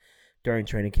practices, during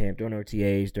training camp, during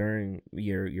OTAs, during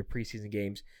your preseason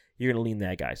games, you're gonna lean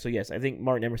that guy. So yes, I think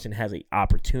Martin Emerson has an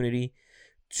opportunity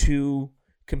to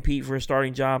compete for a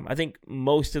starting job. I think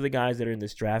most of the guys that are in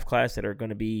this draft class that are going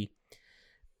to be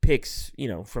picks,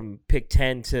 from pick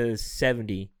 10 to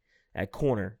 70 at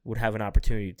corner would have an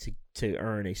opportunity to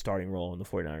earn a starting role in the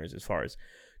 49ers as far as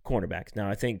cornerbacks. Now,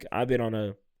 I think I've been on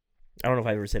I don't know if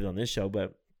I ever said it on this show,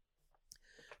 but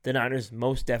the Niners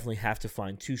most definitely have to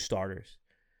find 2 starters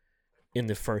in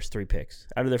the first 3 picks.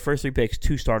 Out of their first 3 picks,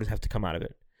 2 starters have to come out of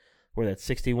it. Where that's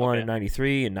 61 and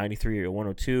 93 and 93 or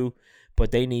 102.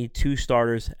 But they need 2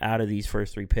 starters out of these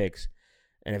first 3 picks.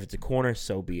 And if it's a corner,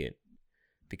 so be it.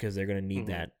 Because they're going to need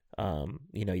that.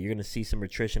 You're going to see some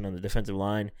attrition on the defensive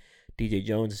line. DJ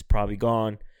Jones is probably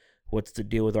gone. What's the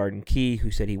deal with Arden Key,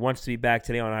 who said he wants to be back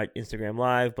today on our Instagram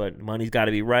Live, but money's got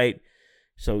to be right.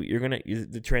 So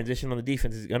the transition on the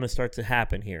defense is going to start to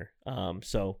happen here.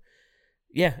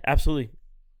 Yeah, absolutely.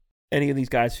 Any of these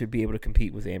guys should be able to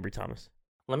compete with Ambry Thomas.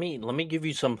 Let me give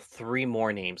you 3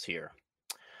 more names here.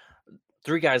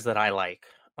 3 guys that I like.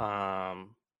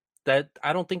 That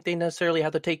I don't think they necessarily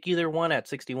have to take either one at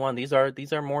 61. These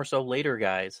are more so later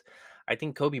guys. I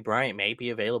think Kobe Bryant may be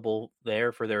available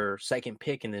there for their second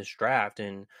pick in this draft.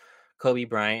 And Kobe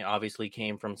Bryant obviously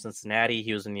came from Cincinnati.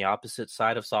 He was in the opposite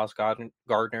side of Sauce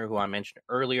Gardner, who I mentioned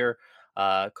earlier.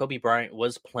 Kobe Bryant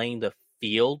was playing the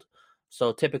field.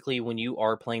 So typically when you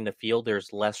are playing the field,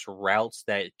 there's less routes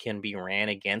that can be ran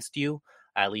against you.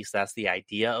 At least that's the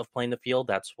idea of playing the field.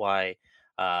 That's why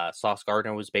Sauce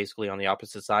Gardner was basically on the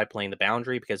opposite side playing the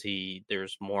boundary, because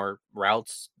there's more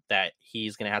routes that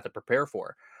he's going to have to prepare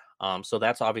for. So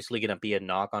that's obviously going to be a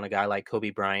knock on a guy like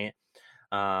Kobe Bryant.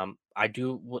 I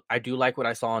do like what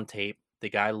I saw on tape. The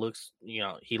guy looks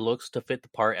to fit the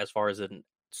part as far as a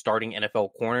starting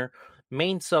NFL corner,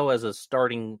 main so as a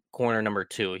starting corner number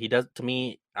 2. He does, to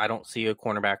me, I don't see a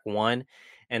cornerback 1.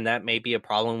 And that may be a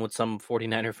problem with some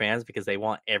 49er fans because they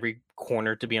want every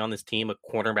corner to be on this team a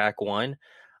cornerback 1.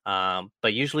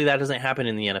 But usually that doesn't happen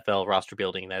in the NFL roster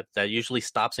building. That usually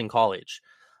stops in college.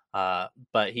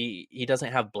 But he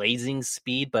doesn't have blazing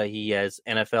speed, but he has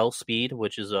NFL speed,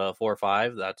 which is a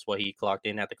 4.5. That's what he clocked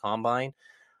in at the combine.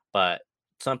 But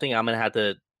something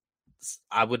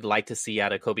I would like to see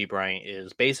out of Kobe Bryant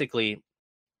is basically,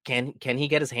 can he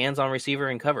get his hands on receiver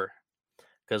and cover?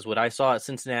 Because what I saw at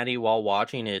Cincinnati while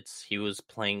watching, he was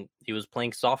playing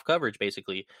soft coverage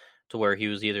basically, to where he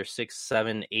was either 6,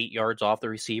 7, 8 yards off the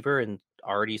receiver and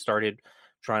already started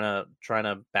trying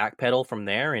to backpedal from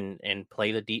there and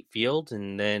play the deep field.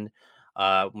 And then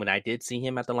when I did see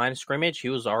him at the line of scrimmage, he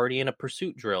was already in a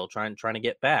pursuit drill trying to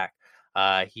get back.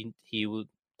 He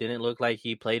didn't look like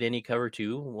he played any cover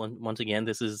 2. Once again,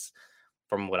 this is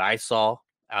from what I saw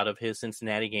out of his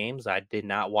Cincinnati games. I did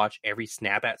not watch every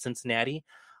snap at Cincinnati.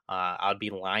 I'd be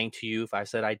lying to you if I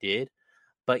said I did.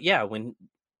 But yeah,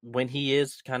 when he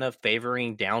is kind of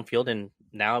favoring downfield, and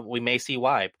now we may see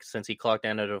why, since he clocked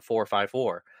down at a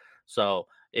 4.54. So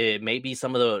it may be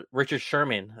some of the Richard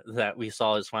Sherman that we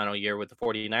saw his final year with the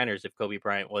 49ers. If Kobe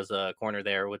Bryant was a corner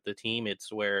there with the team,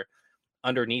 it's where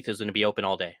underneath is going to be open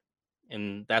all day.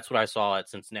 And that's what I saw at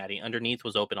Cincinnati. Underneath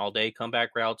was open all day, comeback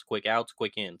routes, quick outs,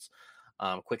 quick ins,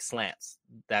 quick slants.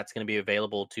 That's going to be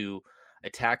available to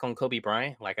attack on Kobe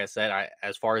Bryant. Like I said,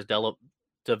 as far as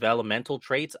developmental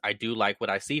traits, I do like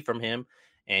what I see from him,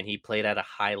 and he played at a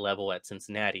high level at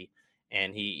Cincinnati,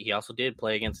 and he also did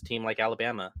play against a team like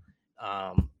Alabama.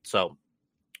 So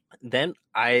then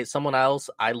someone else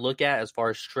I look at as far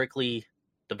as strictly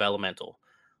developmental.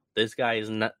 This guy is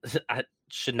not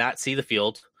should not see the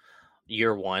field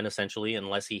year 1 essentially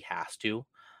unless he has to,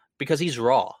 because he's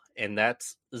raw, and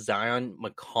that's Zion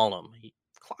McCollum. He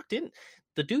clocked in.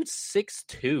 The dude's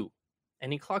 6'2",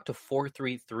 and he clocked a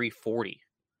 4.3 340.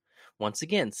 Once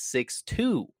again,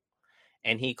 6'2",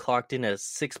 and he clocked in a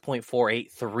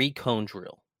 6.48 3-cone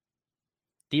drill.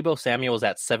 Deebo Samuel's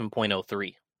at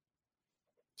 7.03.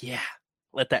 Yeah,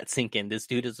 let that sink in. This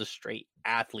dude is a straight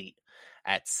athlete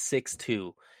at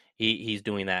 6'2". He's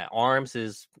doing that. Arms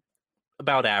is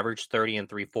about average, 30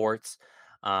 3/4.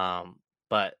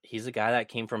 But he's a guy that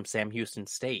came from Sam Houston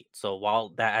State. So while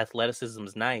that athleticism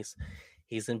is nice,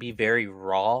 he's going to be very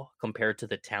raw compared to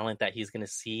the talent that he's going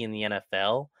to see in the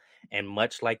NFL. And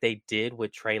much like they did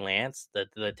with Trey Lance,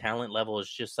 the talent level is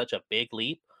just such a big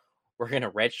leap. We're going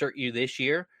to redshirt you this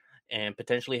year and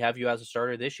potentially have you as a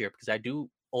starter this year, because I do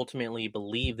ultimately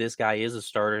believe this guy is a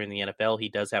starter in the NFL. He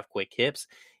does have quick hips.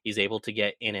 He's able to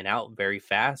get in and out very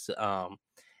fast.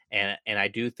 And I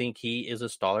do think he is a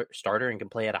starter and can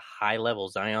play at a high level.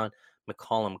 Zion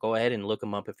McCollum, go ahead and look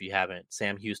him up if you haven't.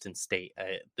 Sam Houston State.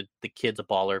 The kid's a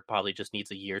baller, probably just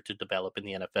needs a year to develop in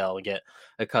the NFL and get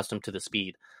accustomed to the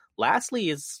speed. Lastly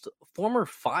is former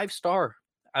 5-star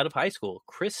out of high school,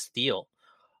 Chris Steele.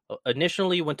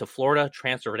 Initially went to Florida,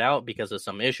 transferred out because of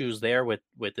some issues there with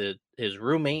his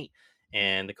roommate,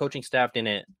 and the coaching staff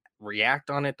didn't react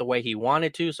on it the way he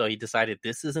wanted to, so he decided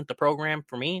this isn't the program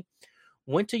for me.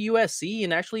 Went to USC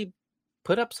and actually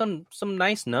put up some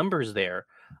nice numbers there.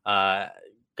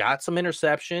 Got some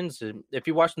interceptions. If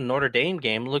you watched the Notre Dame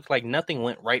game, it looked like nothing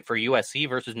went right for USC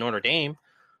versus Notre Dame,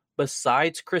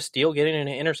 besides Chris Steele getting an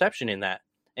interception in that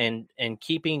and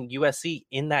keeping USC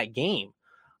in that game.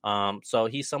 So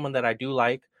he's someone that I do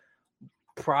like.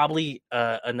 Probably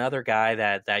another guy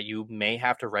that you may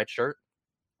have to redshirt,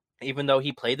 even though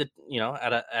he played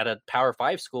at a Power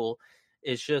 5 school.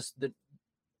 It's just that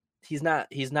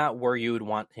he's not where you would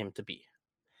want him to be,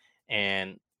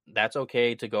 and that's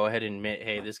okay to go ahead and admit,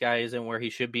 hey, this guy isn't where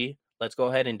he should be. Let's go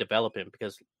ahead and develop him,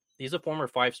 because he's a former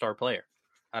 5-star player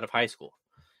out of high school.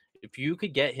 If you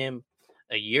could get him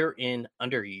a year in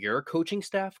under your coaching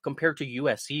staff compared to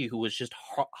USC, who was just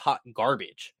hot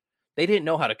garbage. They didn't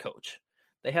know how to coach.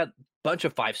 They had a bunch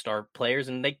of 5-star players,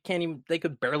 and they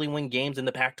could barely win games in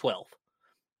the Pac-12.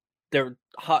 They're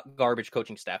hot garbage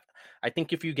coaching staff. I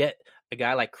think if you get a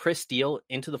guy like Chris Steele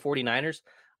into the 49ers,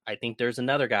 I think there's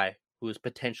another guy who is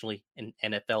potentially an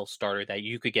NFL starter that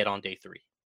you could get on day 3.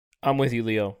 I'm with you,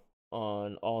 Leo,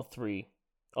 on all 3.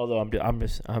 Although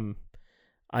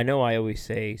I know I always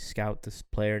say scout this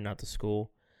player, not the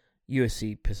school.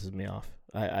 USC pisses me off.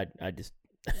 I just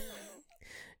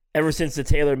ever since the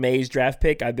Taylor Mays draft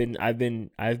pick, I've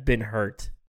been hurt.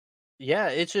 Yeah,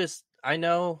 it's just, I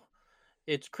know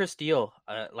it's Chris Steele.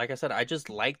 Like I said, I just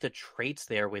like the traits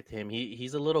there with him.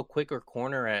 He's a little quicker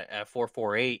corner at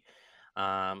 4.48.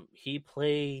 He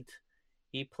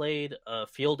played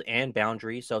field and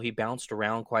boundary, so he bounced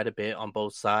around quite a bit on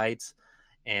both sides,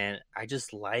 and I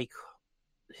just like.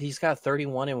 He's got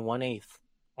 31 1/8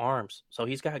 arms, so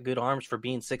he's got good arms for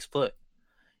being 6 foot.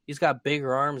 He's got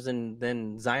bigger arms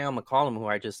than Zion McCollum, who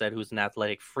I just said, who's an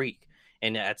athletic freak,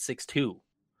 and at 6'2".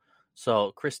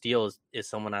 So Chris Steele is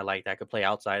someone I like that could play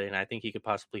outside, and I think he could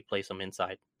possibly play some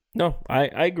inside. No, I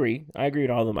agree. I agree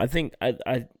with all of them. I think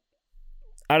I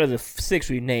out of the 6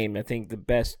 we named, I think the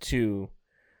best 2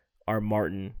 are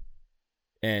Martin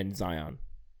and Zion.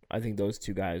 I think those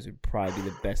 2 guys would probably be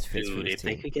the best fits for this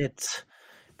team.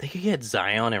 They could get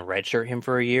Zion and redshirt him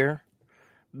for a year,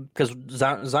 because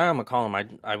Zion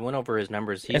McCollum, I went over his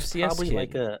numbers. He's FCS probably kid.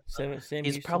 like a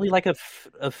he's probably like a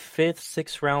 5th,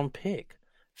 6th round pick.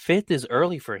 5th is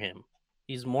early for him.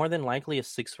 He's more than likely a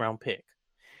 6th round pick,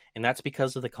 and that's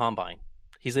because of the combine.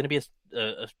 He's going to be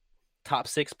a top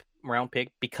 6 round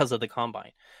pick because of the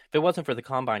combine. If it wasn't for the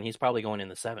combine, he's probably going in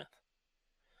the 7th.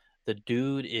 The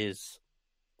dude it's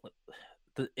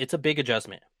a big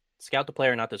adjustment. Scout the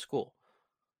player, not the school.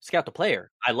 Scout the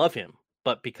player, I love him,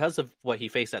 but because of what he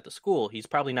faced at the school, he's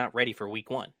probably not ready for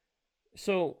week 1.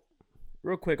 So,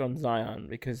 real quick on Zion,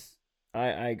 because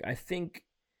I think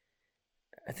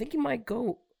he might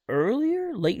go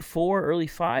earlier, late 4, early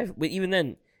 5. But even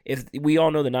then, if we all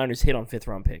know the Niners hit on 5th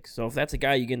round picks, so if that's a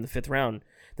guy you get in the 5th round,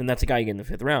 then that's a guy you get in the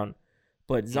 5th round.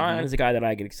 But Zion is a guy that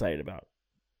I get excited about.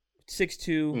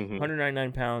 6'2",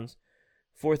 199 pounds,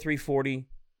 4.3 40,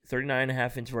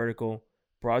 39.5-inch vertical.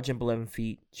 Broad jump 11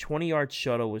 feet, 20-yard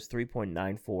shuttle was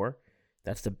 3.94.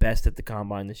 That's the best at the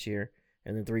combine this year.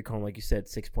 And then 3-cone, like you said,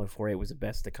 6.48 was the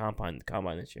best at the combine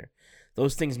this year.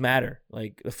 Those things matter.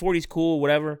 Like, the 40's cool,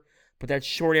 whatever, but that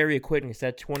short area quickness,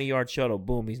 that 20-yard shuttle,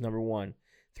 boom, he's number 1.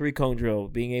 3-cone drill,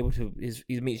 being able to,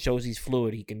 he shows he's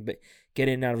fluid. He can get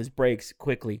in and out of his breaks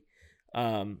quickly.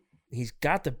 He's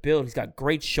got the build. He's got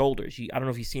great shoulders. I don't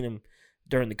know if you've seen him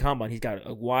during the combine. He's got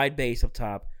a wide base up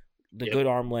top, good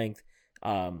arm length.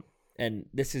 And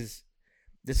this is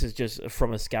just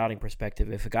from a scouting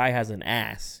perspective. If a guy has an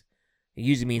ass, it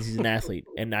usually means he's an athlete.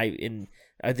 And I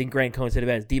think Grant Cohn said it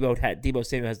best. Deebo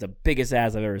Samuel has the biggest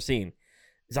ass I've ever seen.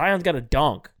 Zion's got a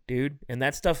donk, dude, and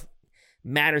that stuff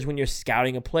matters when you're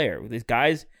scouting a player. These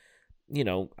guys,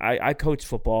 I coach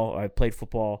football. I played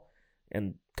football,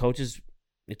 and coaches,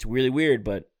 it's really weird,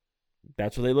 but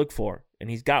that's what they look for, and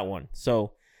he's got one.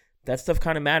 So that stuff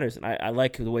kind of matters, and I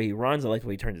like the way he runs. I like the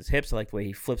way he turns his hips. I like the way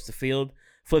he flips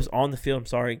on the field,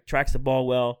 tracks the ball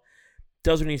well.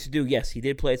 does what he needs to do. Yes, he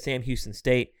did play at Sam Houston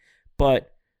State,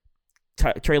 but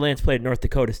Trey Lance played at North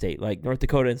Dakota State. Like, North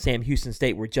Dakota and Sam Houston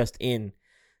State were just in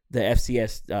the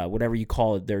FCS, whatever you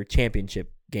call it, their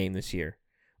championship game this year,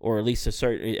 or at least at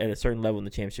a certain level in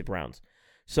the championship rounds.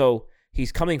 So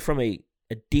he's coming from a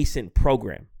decent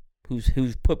program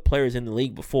who's put players in the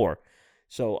league before.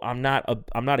 So I'm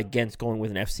not against going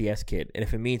with an FCS kid. And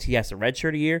if it means he has to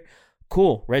redshirt a year,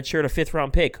 cool. Redshirt a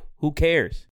 5th-round pick. Who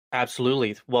cares?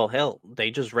 Absolutely. Well, hell,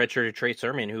 they just redshirted Trey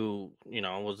Sermon, who,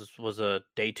 was a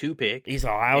day 2 pick. He's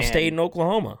Ohio State and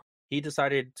Oklahoma. He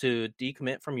decided to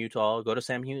decommit from Utah, go to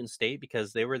Sam Houston State,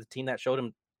 because they were the team that showed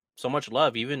him so much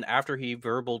love. Even after he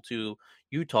verbal to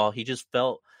Utah, he just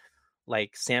felt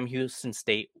like Sam Houston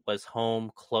State was home,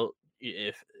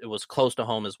 if it was close to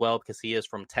home as well, because he is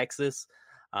from Texas.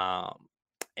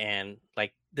 And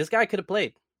like, this guy could have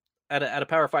played at a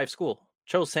Power 5 school,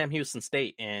 chose Sam Houston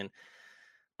State, and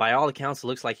by all accounts, it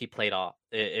looks like he played off.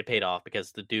 It paid off,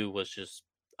 because the dude was just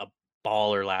a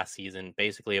baller last season,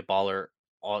 basically a baller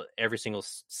every single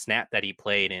snap that he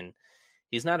played, and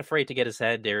he's not afraid to get his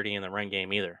head dirty in the run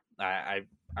game either. I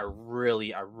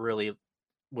really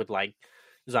would like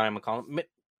Zion McCollum,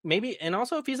 maybe, and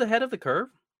also if he's ahead of the curve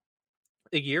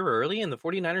a year early and the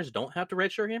 49ers don't have to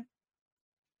redshirt him,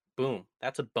 boom,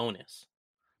 that's a bonus.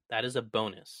 That is a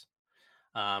bonus.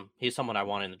 He's someone I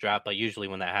want in the draft, but usually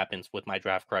when that happens with my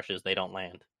draft crushes, they don't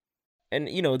land. And,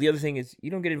 the other thing is,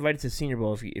 you don't get invited to the Senior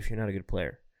Bowl if you're not a good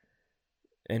player.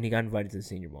 And he got invited to the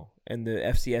Senior Bowl. And the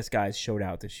FCS guys showed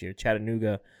out this year.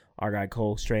 Chattanooga, our guy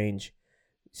Cole Strange,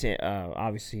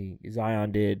 obviously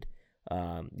Zion did.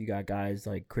 You got guys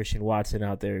like Christian Watson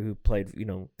out there who played,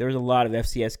 there was a lot of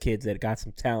FCS kids that got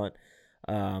some talent.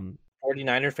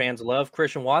 49er fans love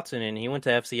Christian Watson, and he went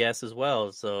to FCS as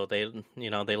well. So they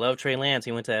love Trey Lance.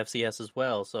 He went to FCS as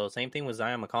well. So same thing with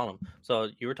Zion McCollum. So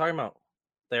you were talking about,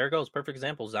 there it goes, perfect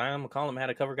example. Zion McCollum had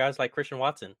to cover guys like Christian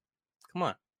Watson. Come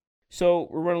on. So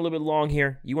we're running a little bit long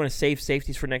here. You want to save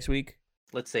safeties for next week?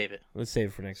 Let's save it. Let's save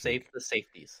it for next week. Save the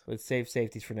safeties. Let's save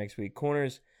safeties for next week.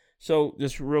 Corners. So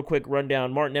just real quick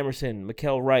rundown: Martin Emerson,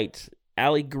 Mikael Wright,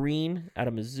 Allie Green out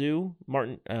of Mizzou,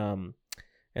 and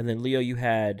then Leo, you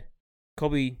had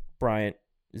Kobe Bryant,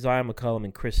 Zion McCollum,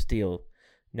 and Chris Steele.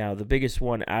 Now the biggest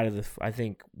one out of I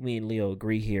think me and Leo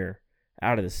agree here,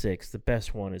 out of the 6, the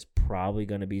best one is probably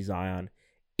going to be Zion,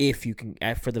 if you can,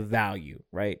 for the value,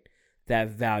 right? That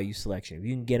value selection. If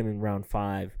you can get him in round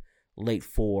 5, late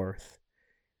 4th,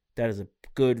 that is a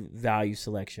good value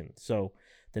selection. So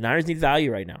the Niners need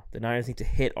value right now. The Niners need to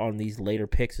hit on these later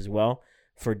picks as well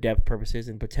for depth purposes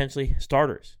and potentially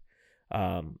starters.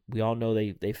 We all know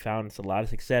they found a lot of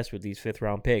success with these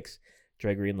 5th-round picks.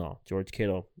 Dre Greenlaw, George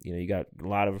Kittle. You got a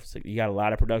lot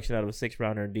of production out of a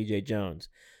 6th-rounder in DJ Jones.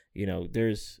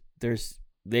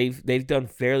 They've done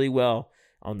fairly well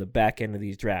on the back end of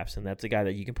these drafts, and that's a guy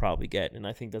that you can probably get. And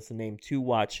I think that's the name to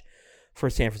watch for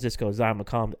San Francisco, Zion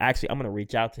McCollum. Actually, I'm going to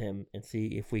reach out to him and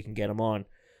see if we can get him on,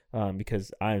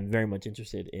 because I'm very much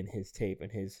interested in his tape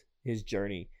and his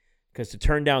journey. Because to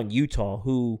turn down Utah,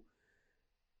 who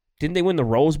didn't they win the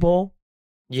Rose Bowl?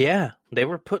 Yeah, they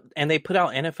put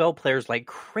out NFL players like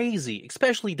crazy,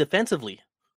 especially defensively.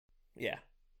 Yeah,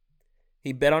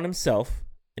 he bet on himself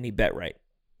and he bet right.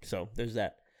 So there's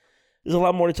that. There's a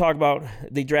lot more to talk about.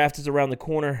 The draft is around the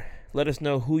corner. Let us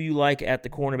know who you like at the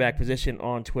cornerback position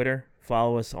on Twitter.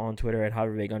 Follow us on Twitter at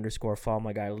 @HavierVeg_. Follow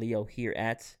my guy Leo here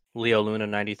at Leo Luna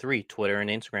 93, Twitter and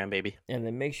Instagram, baby. And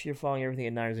then make sure you're following everything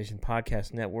at Niners Nation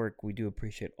Podcast Network. We do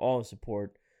appreciate all the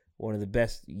support. One of the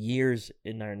best years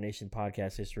in Niner Nation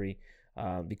podcast history,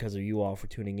 because of you all for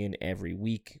tuning in every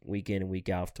week in and week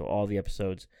out to all the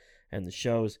episodes and the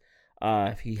shows.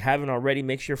 If you haven't already,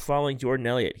 make sure you're following Jordan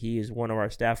Elliott. He is one of our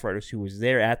staff writers who was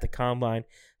there at the Combine.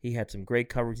 He had some great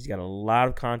coverage. He's got a lot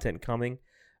of content coming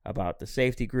about the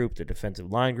safety group, the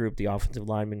defensive line group, the offensive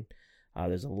linemen.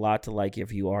 There's a lot to like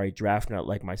if you are a draft nut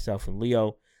like myself and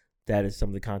Leo. That is some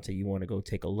of the content you want to go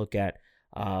take a look at.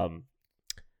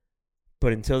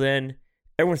 But until then,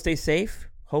 everyone stay safe.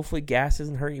 Hopefully gas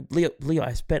isn't hurting you. Leo,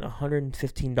 I spent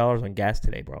 $115 on gas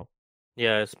today, bro.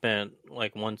 Yeah, I spent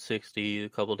like $160 a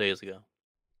couple days ago.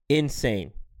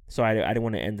 Insane. So I didn't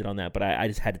want to end it on that, but I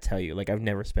just had to tell you. Like, I've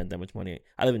never spent that much money.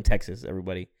 I live in Texas,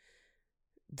 everybody.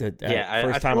 First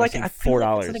time I seen $4.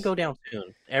 Like it's gonna go down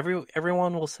soon.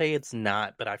 Everyone will say it's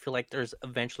not, but I feel like there's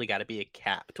eventually got to be a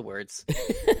cap to where it's,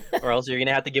 or else you're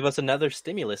gonna have to give us another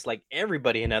stimulus. Like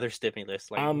everybody, another stimulus.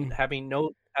 Like have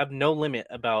no limit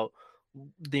about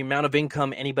the amount of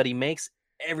income anybody makes.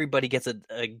 Everybody gets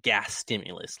a gas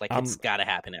stimulus. Like it's got to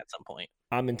happen at some point.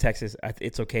 I'm in Texas.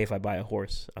 It's okay if I buy a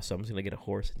horse, so I'm just gonna get a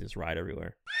horse and just ride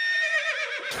everywhere.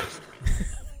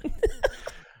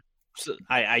 So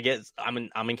I guess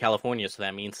I'm in California, so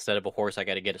that means instead of a horse, I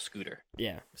got to get a scooter.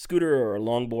 Yeah, scooter or a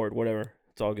longboard, whatever.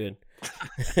 It's all good.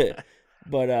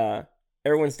 But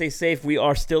everyone stay safe. We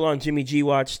are still on Jimmy G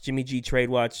watch, Jimmy G trade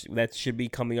watch. That should be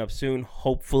coming up soon,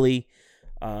 hopefully.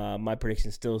 My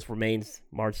prediction still remains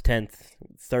March 10th,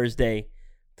 Thursday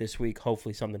this week.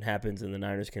 Hopefully something happens and the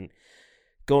Niners can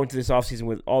go into this offseason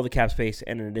with all the cap space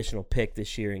and an additional pick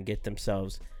this year and get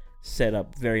themselves set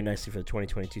up very nicely for the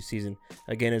 2022 season.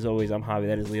 Again, as always, I'm Javi.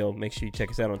 That is Leo. Make sure you check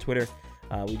us out on Twitter.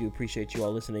 We do appreciate you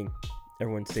all listening.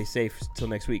 Everyone stay safe. Till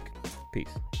next week. Peace.